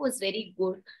feedback was very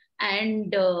good,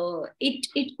 and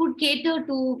it could cater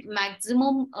to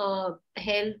maximum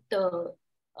health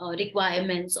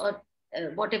requirements, or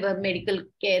whatever medical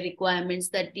care requirements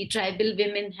that the tribal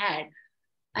women had.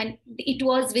 And it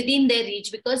was within their reach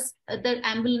because the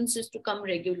ambulance used to come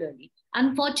regularly.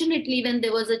 Unfortunately, when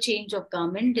there was a change of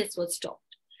government, this was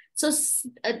stopped. So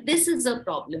this is a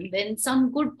problem. When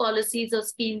some good policies or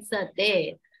schemes are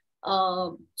there,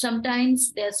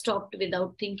 sometimes they're stopped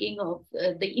without thinking of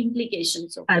the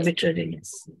implications of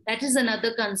arbitrariness. That is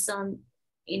another concern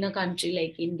in a country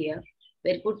like India,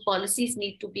 where good policies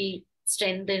need to be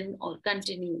strengthened or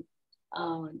continue.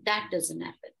 That doesn't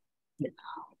happen.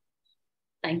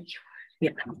 Thank you.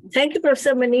 Yeah. Thank you,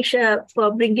 Professor Manisha,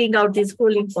 for bringing out this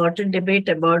whole important debate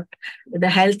about the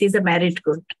health is a merit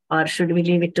good or should we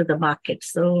leave it to the market.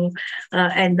 So,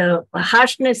 and the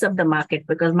harshness of the market,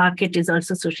 because market is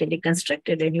also socially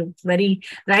constructed. And you very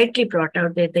rightly brought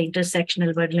out that the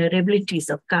intersectional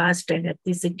vulnerabilities of caste and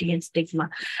ethnicity and stigma,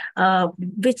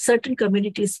 which certain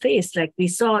communities face. Like we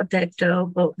saw that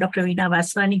Dr. Veena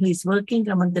Vaswani, who is working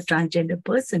among the transgender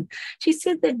person, she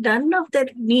said that none of their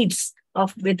needs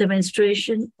of with the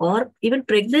menstruation or even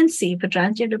pregnancy, if a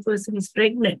transgender person is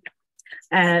pregnant,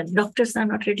 doctors are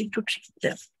not ready to treat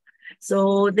them.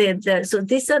 So so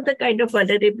these are the kind of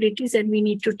vulnerabilities, and we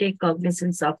need to take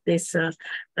cognizance of this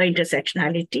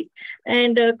intersectionality.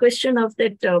 And question of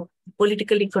that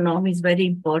political economy is very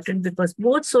important, because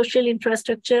both social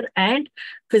infrastructure and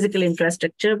physical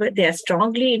infrastructure, but they are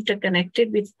strongly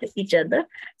interconnected with each other.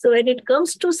 So when it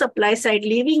comes to supply side,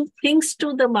 leaving things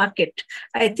to the market,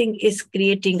 I think is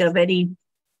creating a very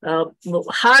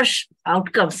harsh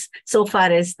outcomes so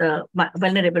far as the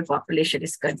vulnerable population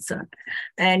is concerned.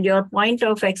 And your point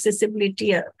of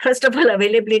accessibility, first of all,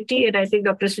 availability, and I think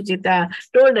Dr. Sujita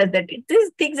told us that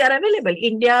these things are available.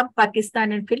 India,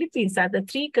 Pakistan, and Philippines are the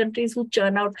 3 countries who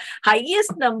churn out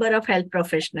highest number of health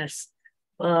professionals.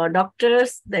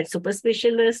 Doctors, that super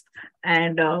specialists,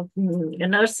 and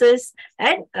nurses,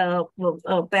 and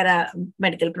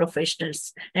paramedical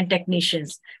professionals and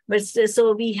technicians. But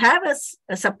so we have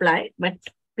a supply, but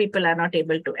people are not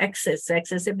able to access. So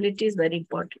accessibility is very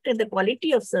important, and the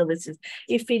quality of services.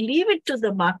 If we leave it to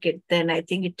the market, then I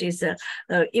think it is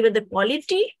even the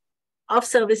quality of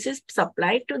services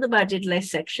supplied to the marginalized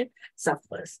section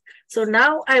suffers. So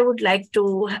now I would like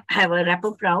to have a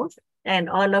wrap-up round,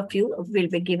 and all of you will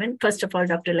be given. First of all,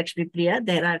 Dr. Lakshmi Priya,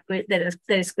 there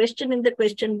is question in the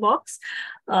question box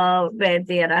where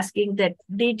they are asking that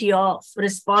did your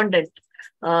respondent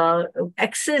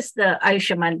access the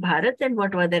Ayushman Bharat, and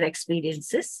what were their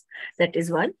experiences? That is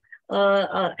one.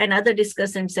 And other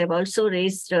discussants have also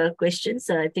raised questions.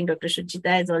 I think Dr. Sujita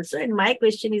has also. And my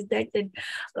question is that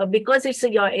because it's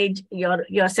your age,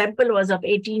 your sample was of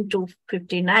 18 to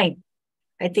 59.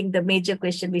 I think the major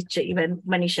question which even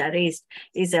Manisha raised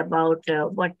is about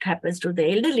what happens to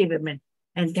the elderly women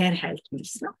and their health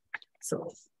needs. No?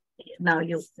 So now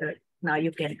you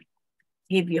can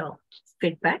give your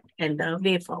feedback and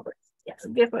way forward. Yeah,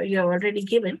 you have already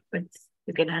given, but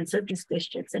you can answer these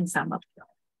questions and sum up your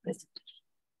presentation.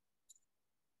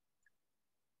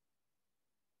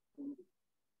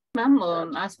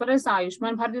 Ma'am, as far as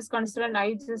Ayushman Bharat is concerned,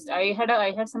 I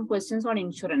had some questions on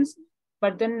insurance.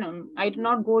 But then I did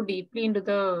not go deeply into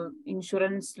the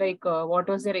insurance, like what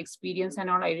was their experience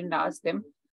and all. I didn't ask them.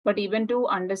 But even to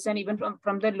understand, even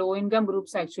from the low income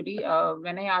groups, actually,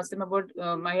 when I asked them about,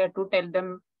 I had to tell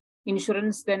them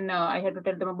insurance, then I had to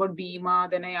tell them about Bima.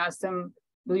 Then I asked them,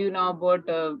 do you know about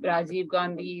Rajiv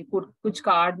Gandhi? Kuch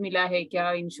card mila hai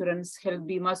kya, insurance, health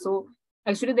Bima? So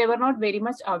actually, they were not very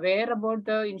much aware about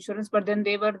the insurance, but then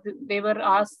they were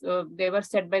asked, they were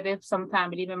said by some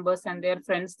family members and their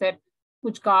friends that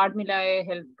कुछ card मिला है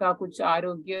health का, कुछ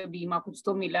आरोग्य बीमा कुछ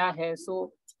तो मिला है.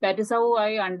 So that is how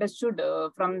I understood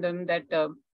from them that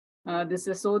this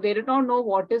is, so they did not know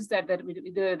what is that whether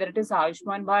it is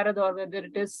Ayushman Bharat or whether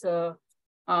it is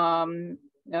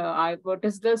what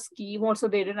is the scheme also,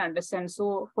 they didn't understand.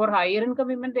 So for higher income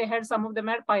women, they had, some of them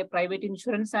had private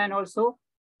insurance and also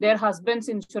their husband's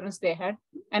insurance they had,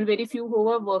 and very few who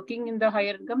were working in the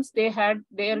higher incomes, they had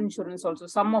their insurance also,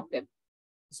 some of them.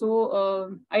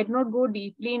 So I did not go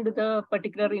deeply into the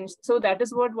particular. So that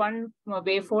is what one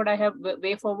way forward I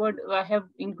have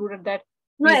included that.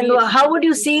 No, and how would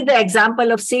you see the example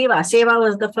of Seva? Seva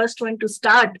was the first one to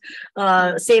start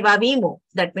Seva Vimo.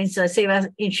 That means Seva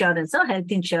insurance, health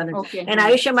insurance. Okay. And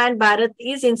Ayushman Bharat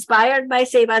is inspired by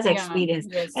Seva's experience.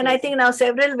 Yes, and I think now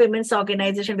several women's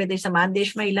organizations, whether it's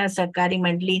Mandesh Mahila Sarkari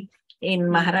Mandli in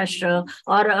Maharashtra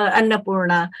or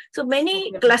Annapurna. So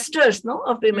many clusters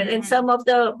of women, and some of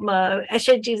the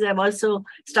SHGs have also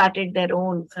started their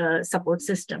own support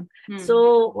system.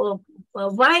 So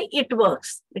why it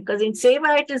works? Because in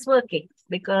Seva it is working,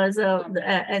 because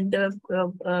and the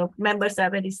members are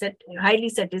very highly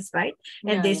satisfied,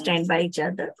 and they stand by each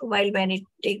other. While when it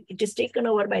is taken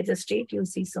over by the state, you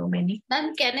see so many.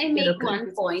 Ma'am, can I make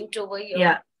one point over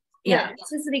here? Yeah,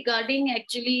 this is regarding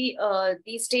actually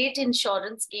the state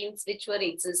insurance schemes which were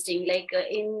existing. Like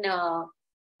in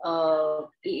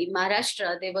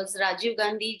Maharashtra, there was Rajiv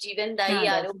Gandhi Jeevan Dayi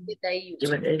Arogya Dayi,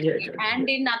 and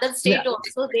in other state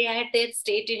also they had their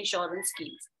state insurance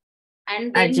schemes.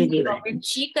 And then when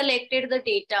she collected the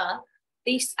data,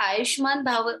 this Ayushman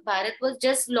Bharat was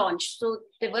just launched, so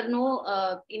there were no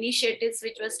initiatives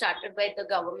which were started by the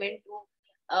government to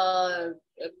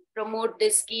promote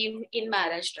this scheme in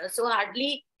Maharashtra. So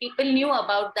hardly people knew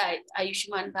about the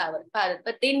Ayushman Bharat,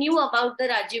 but they knew about the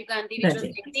Rajiv Gandhi, which was,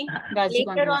 I think,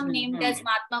 later on named as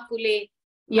Mahatma Phule.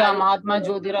 Yeah, Mahatma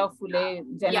Jyotirao Phule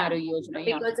Jan Arogya Yojana.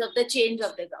 Because of the change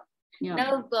of the government.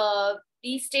 Now,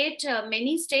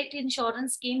 many state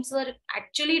insurance schemes were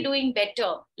actually doing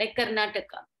better, like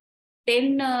Karnataka,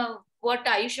 than what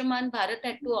Ayushman Bharat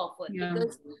had to offer.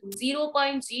 Because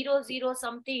 0.00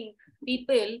 something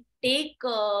people take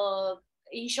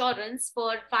insurance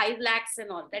for 5 lakhs and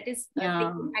all. That is, they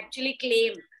actually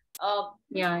claim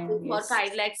for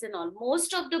 5 lakhs and all.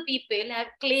 Most of the people have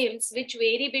claims which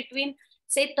vary between,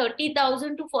 say,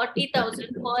 30,000 to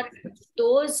 40,000 for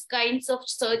those kinds of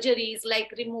surgeries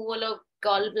like removal of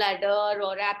gallbladder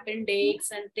or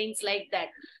appendix and things like that.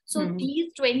 So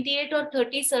these 28 or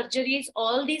 30 surgeries,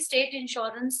 all these state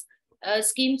insurance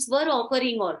schemes were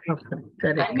offering already.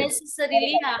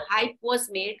 Unnecessarily, a hype was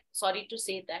made. Sorry to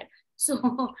say that.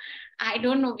 So I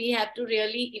don't know. We have to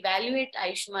really evaluate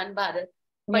Ayushman Bharat.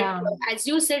 But as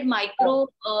you said, so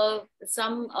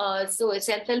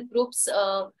self-help groups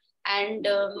and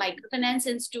microfinance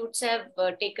institutes have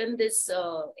taken this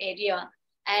area.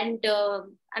 And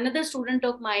another student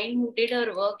of mine who did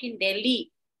her work in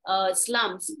Delhi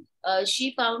slums,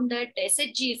 she found that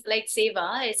SHGs like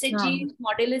Seva, SHG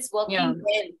model is working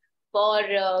well for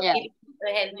giving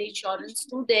health insurance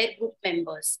to their group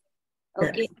members.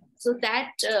 Okay, so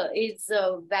that is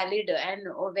valid and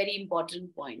a very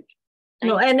important point.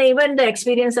 No, and even the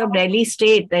experience of Delhi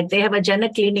state that they have a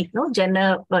Jana clinic,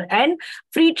 and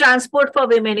free transport for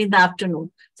women in the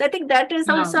afternoon. So I think that is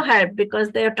also helped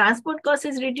because their transport cost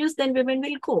is reduced, then women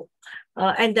will go.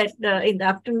 And that in the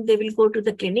afternoon they will go to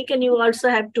the clinic, and you also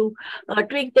have to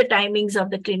tweak the timings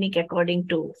of the clinic according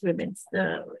to women's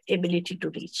ability to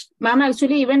reach. Ma'am,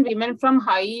 actually, even women from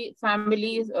high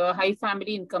family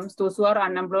incomes, those who are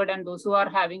unemployed and those who are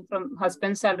having from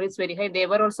husband's salary is very high, they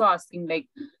were also asking like,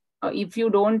 if you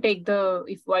don't take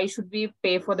why should we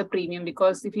pay for the premium?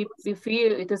 Because if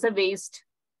it is a waste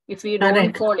if we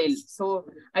don't fall ill. So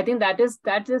I think that is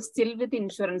still with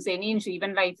insurance,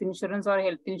 even life insurance or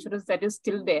health insurance, that is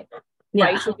still there.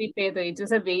 Why should we pay it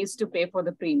is a waste to pay for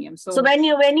the premium. So when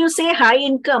you say high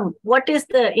income, what is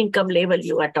the income level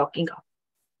you are talking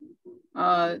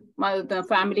of? The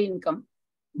family income.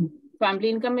 Family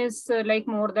income is like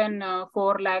more than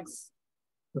 4 lakhs.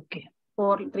 Okay.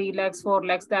 3 lakhs, 4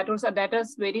 lakhs. That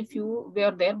is very few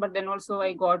were there, but then also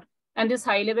I got, and this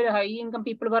high income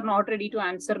people were not ready to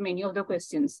answer many of the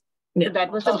questions. So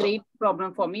that was a great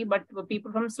problem for me. But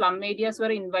people from slum areas were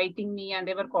inviting me and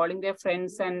they were calling their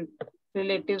friends and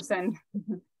relatives, and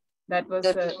that was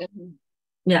that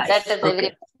is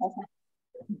very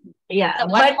yeah.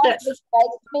 One point which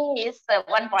strikes me is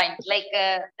one point, like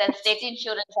the state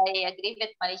insurance. I agree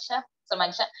with Manisha. So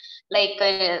Manisha, like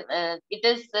it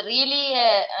is really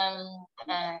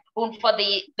boon for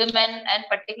the women and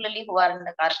particularly who are in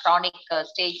the chronic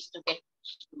stage to get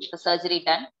the surgery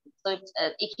done. So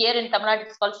it's here in Tamil Nadu,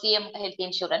 it's called CM Health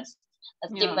Insurance,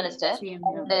 Chief Minister.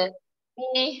 And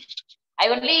I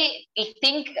only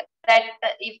think that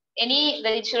if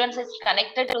the insurance is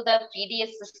connected to the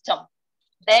PDS system,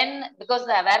 then because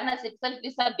the awareness itself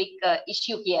is a big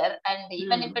issue here, and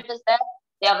even if it is that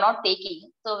they are not taking,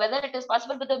 so whether it is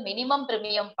possible with the minimum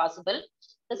premium possible,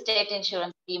 the state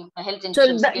insurance scheme, health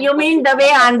insurance scheme. You mean the way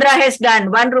Andhra has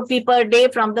done, 1 rupee per day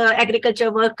from the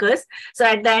agriculture workers. So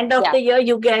at the end of the year,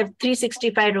 you get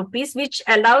 365 rupees, which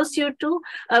allows you to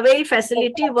avail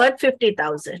facility worth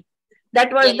 50,000.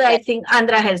 That was I think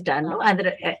Andhra has done. No?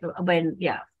 Andhra,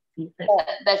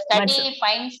 the study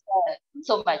finds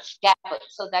so much gap,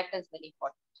 so that is very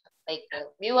important. Like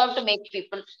you have to make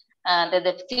people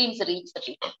the schemes reach the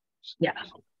people. Yeah.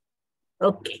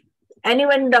 Okay.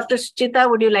 Anyone, Dr. Suchita,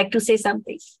 would you like to say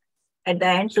something at the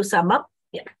end to sum up?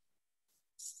 Yeah.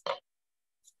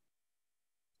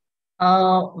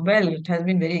 Well, it has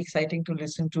been very exciting to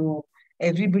listen to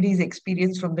everybody's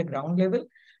experience from the ground level.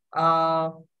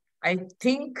 I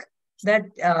think that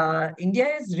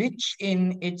India is rich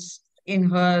in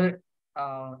her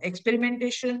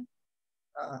experimentation.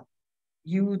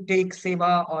 You take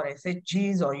Seva or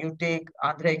SHGs, or you take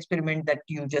Andhra experiment that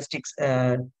you just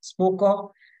spoke of.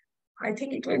 I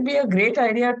think it will be a great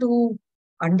idea to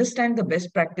understand the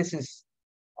best practices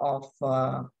of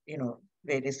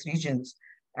various regions,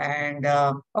 and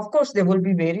of course there will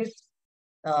be various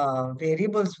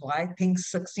variables why things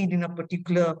succeed in a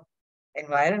particular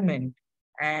environment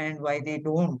and why they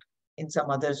don't in some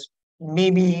others.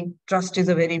 Maybe trust is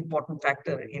a very important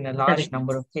factor in a large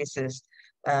number of cases,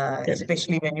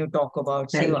 especially when you talk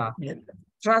about Seva.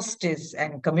 Trust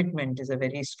and commitment is a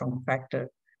very strong factor.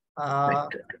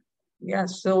 Yeah,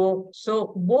 so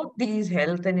both these,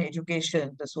 health and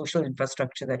education, the social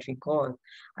infrastructure that we call,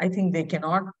 I think they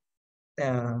cannot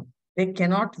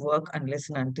work unless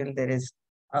and until there is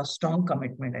a strong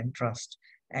commitment and trust.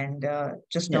 And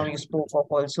just now you spoke of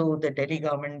also the Delhi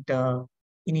government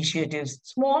initiatives,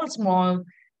 small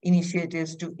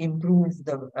initiatives to improve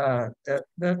the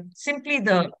simply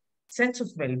the sense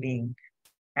of well-being.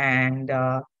 And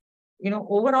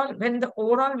overall, when the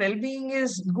overall well-being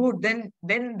is good,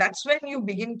 then that's when you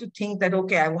begin to think that,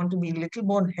 okay, I want to be a little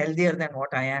more healthier than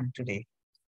what I am today.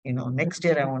 Next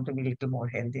year I want to be a little more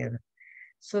healthier.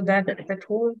 So that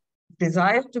whole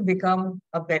desire to become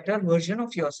a better version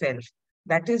of yourself,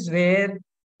 that is where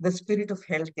the spirit of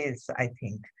health is, I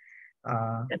think.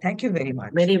 Thank you very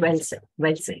much. Very well said.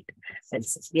 Well said. Well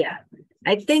said. Yeah,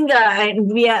 I think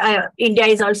India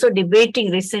is also debating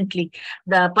recently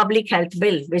the public health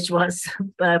bill, which was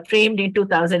framed in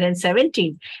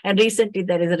 2017, and recently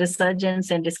there is a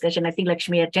resurgence and discussion. I think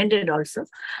Lakshmi attended also.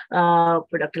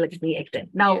 Dr. Lakshmi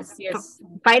attended. Now, yes.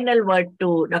 Final word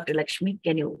to Dr. Lakshmi.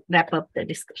 Can you wrap up the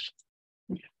discussion?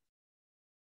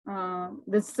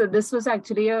 This was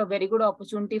actually a very good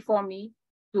opportunity for me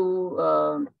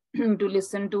to to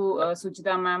listen to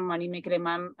Suchita ma'am, Manimekalai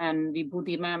ma'am, and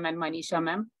Vibhuti ma'am, and Manisha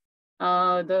ma'am.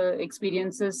 The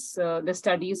experiences, the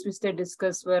studies which they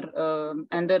discussed were,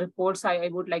 and the reports, I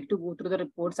would like to go through the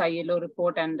reports, ILO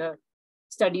report, and the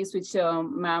studies which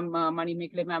ma'am,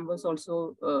 Manimekalai ma'am was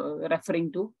also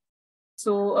referring to.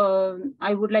 So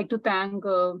I would like to thank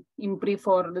IMPRI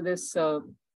for this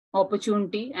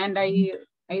opportunity, and I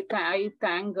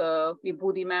thank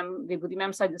Vibhuti ma'am. Vibhuti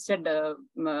ma'am suggested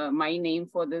my name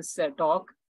for this talk.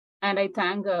 And I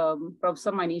thank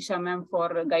Professor Manisha ma'am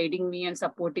for guiding me and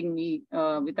supporting me.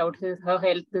 Without her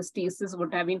help, this thesis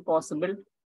would have been possible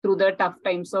through the tough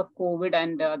times of COVID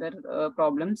and other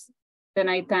problems. Then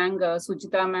I thank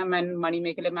Suchita ma'am and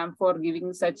Manimekalai ma'am for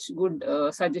giving such good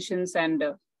suggestions. And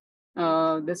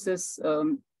this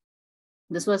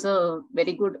was a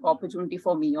very good opportunity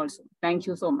for me also. Thank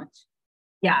you so much.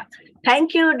 Yeah,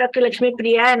 thank you, Dr. Lakshmi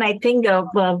Priya. And I think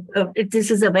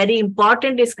this is a very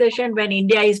important discussion when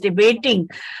India is debating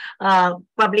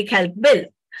public health bill.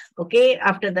 Okay,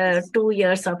 after the 2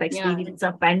 years of experience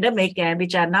of pandemic,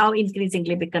 which are now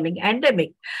increasingly becoming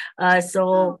endemic.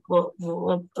 Dr.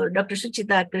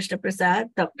 Suchita Krishna Prasad,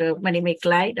 Dr.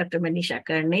 Manimekalai, Dr. Manisha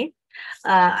Karne,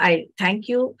 I thank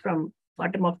you from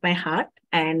bottom of my heart.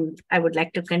 And I would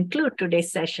like to conclude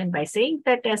today's session by saying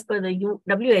that as per the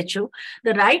WHO,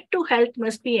 the right to health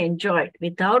must be enjoyed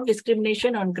without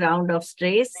discrimination on ground of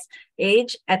race,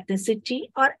 age, ethnicity,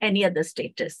 or any other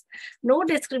status. No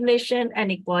discrimination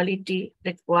and equality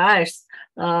requires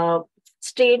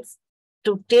states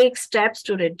to take steps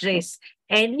to redress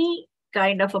any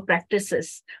kind of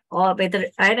practices or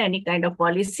any kind of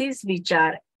policies which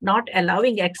are not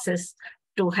allowing access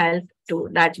to health to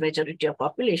large majority of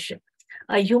population.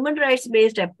 A human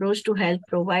rights-based approach to health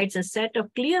provides a set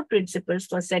of clear principles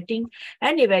for setting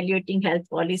and evaluating health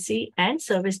policy and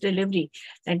service delivery,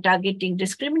 and targeting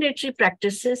discriminatory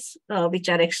practices which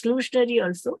are exclusionary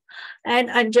also, and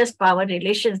unjust power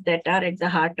relations that are at the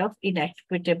heart of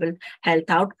inequitable health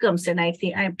outcomes. And I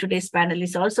think today's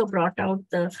panelists also brought out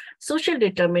the social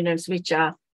determinants which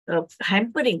are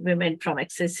hampering women from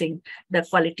accessing the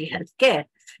quality health care.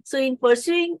 So in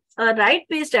pursuing a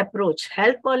right-based approach,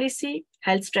 health policy,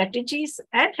 health strategies,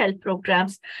 and health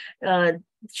programs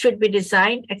should be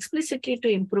designed explicitly to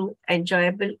improve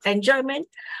enjoyment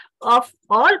of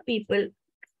all people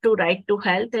to right to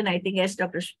health. And I think, as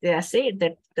Dr. Shreya said,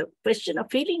 that the question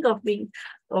of feeling of being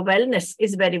wellness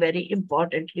is very, very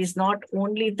important. It is not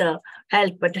only the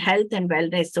health, but health and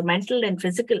wellness. So mental and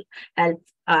physical health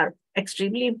are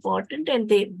extremely important,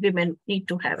 and women need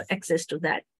to have access to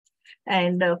that.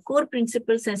 And core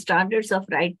principles and standards of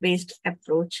right-based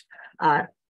approach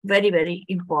are very, very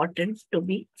important to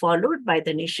be followed by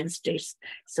the nation states.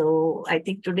 So I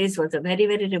think today's was a very,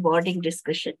 very rewarding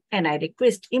discussion, and I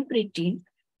request IMPRI team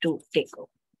to take over.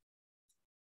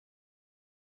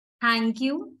 Thank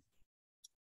you.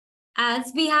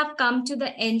 As we have come to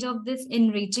the end of this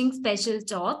enriching special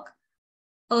talk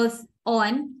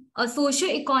on a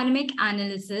socio-economic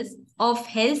analysis of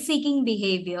health-seeking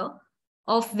behavior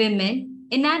of women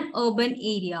in an urban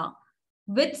area,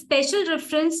 with special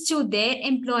reference to their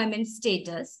employment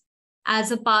status,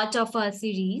 as a part of our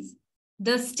series,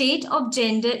 The State of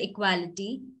Gender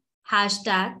Equality,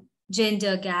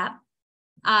 #Gender Gap,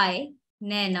 I,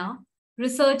 Naina,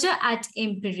 researcher at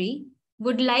IMPRI,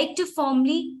 would like to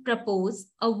formally propose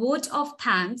a vote of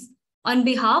thanks on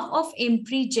behalf of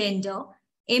IMPRI Gender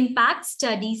Impact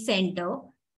Study Center,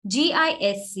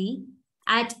 GISC,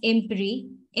 at IMPRI,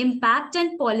 Impact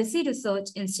and Policy Research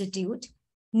Institute,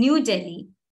 New Delhi.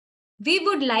 We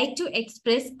would like to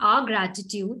express our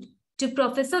gratitude to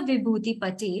Professor Vibhuti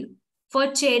Patel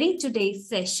for chairing today's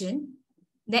session,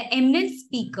 the eminent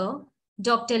speaker,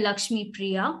 Dr. Lakshmi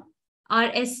Priya,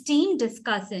 our esteemed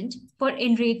discussant for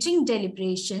enriching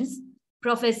deliberations,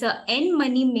 Professor N.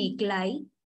 Manimekalai,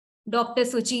 Dr.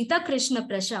 Suchita Krishna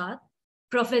Prasad,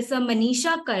 Professor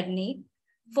Manisha Karne,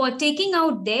 for taking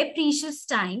out their precious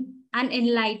time and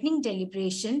enlightening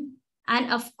deliberation.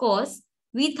 And of course,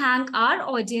 we thank our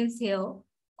audience here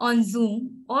on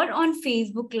Zoom or on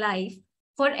Facebook Live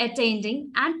for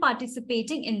attending and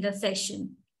participating in the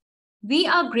session. We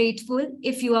are grateful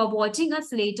if you are watching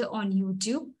us later on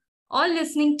YouTube or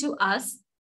listening to us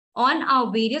on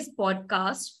our various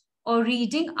podcasts or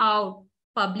reading our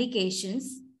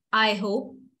publications. I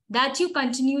hope that you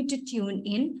continue to tune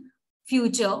in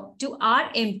future to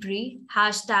our IMPRI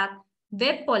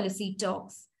 #Web Policy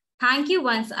Talks. Thank you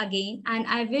once again, and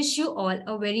I wish you all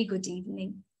a very good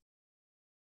evening.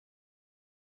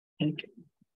 Thank you.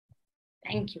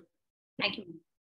 Thank you. Thank you.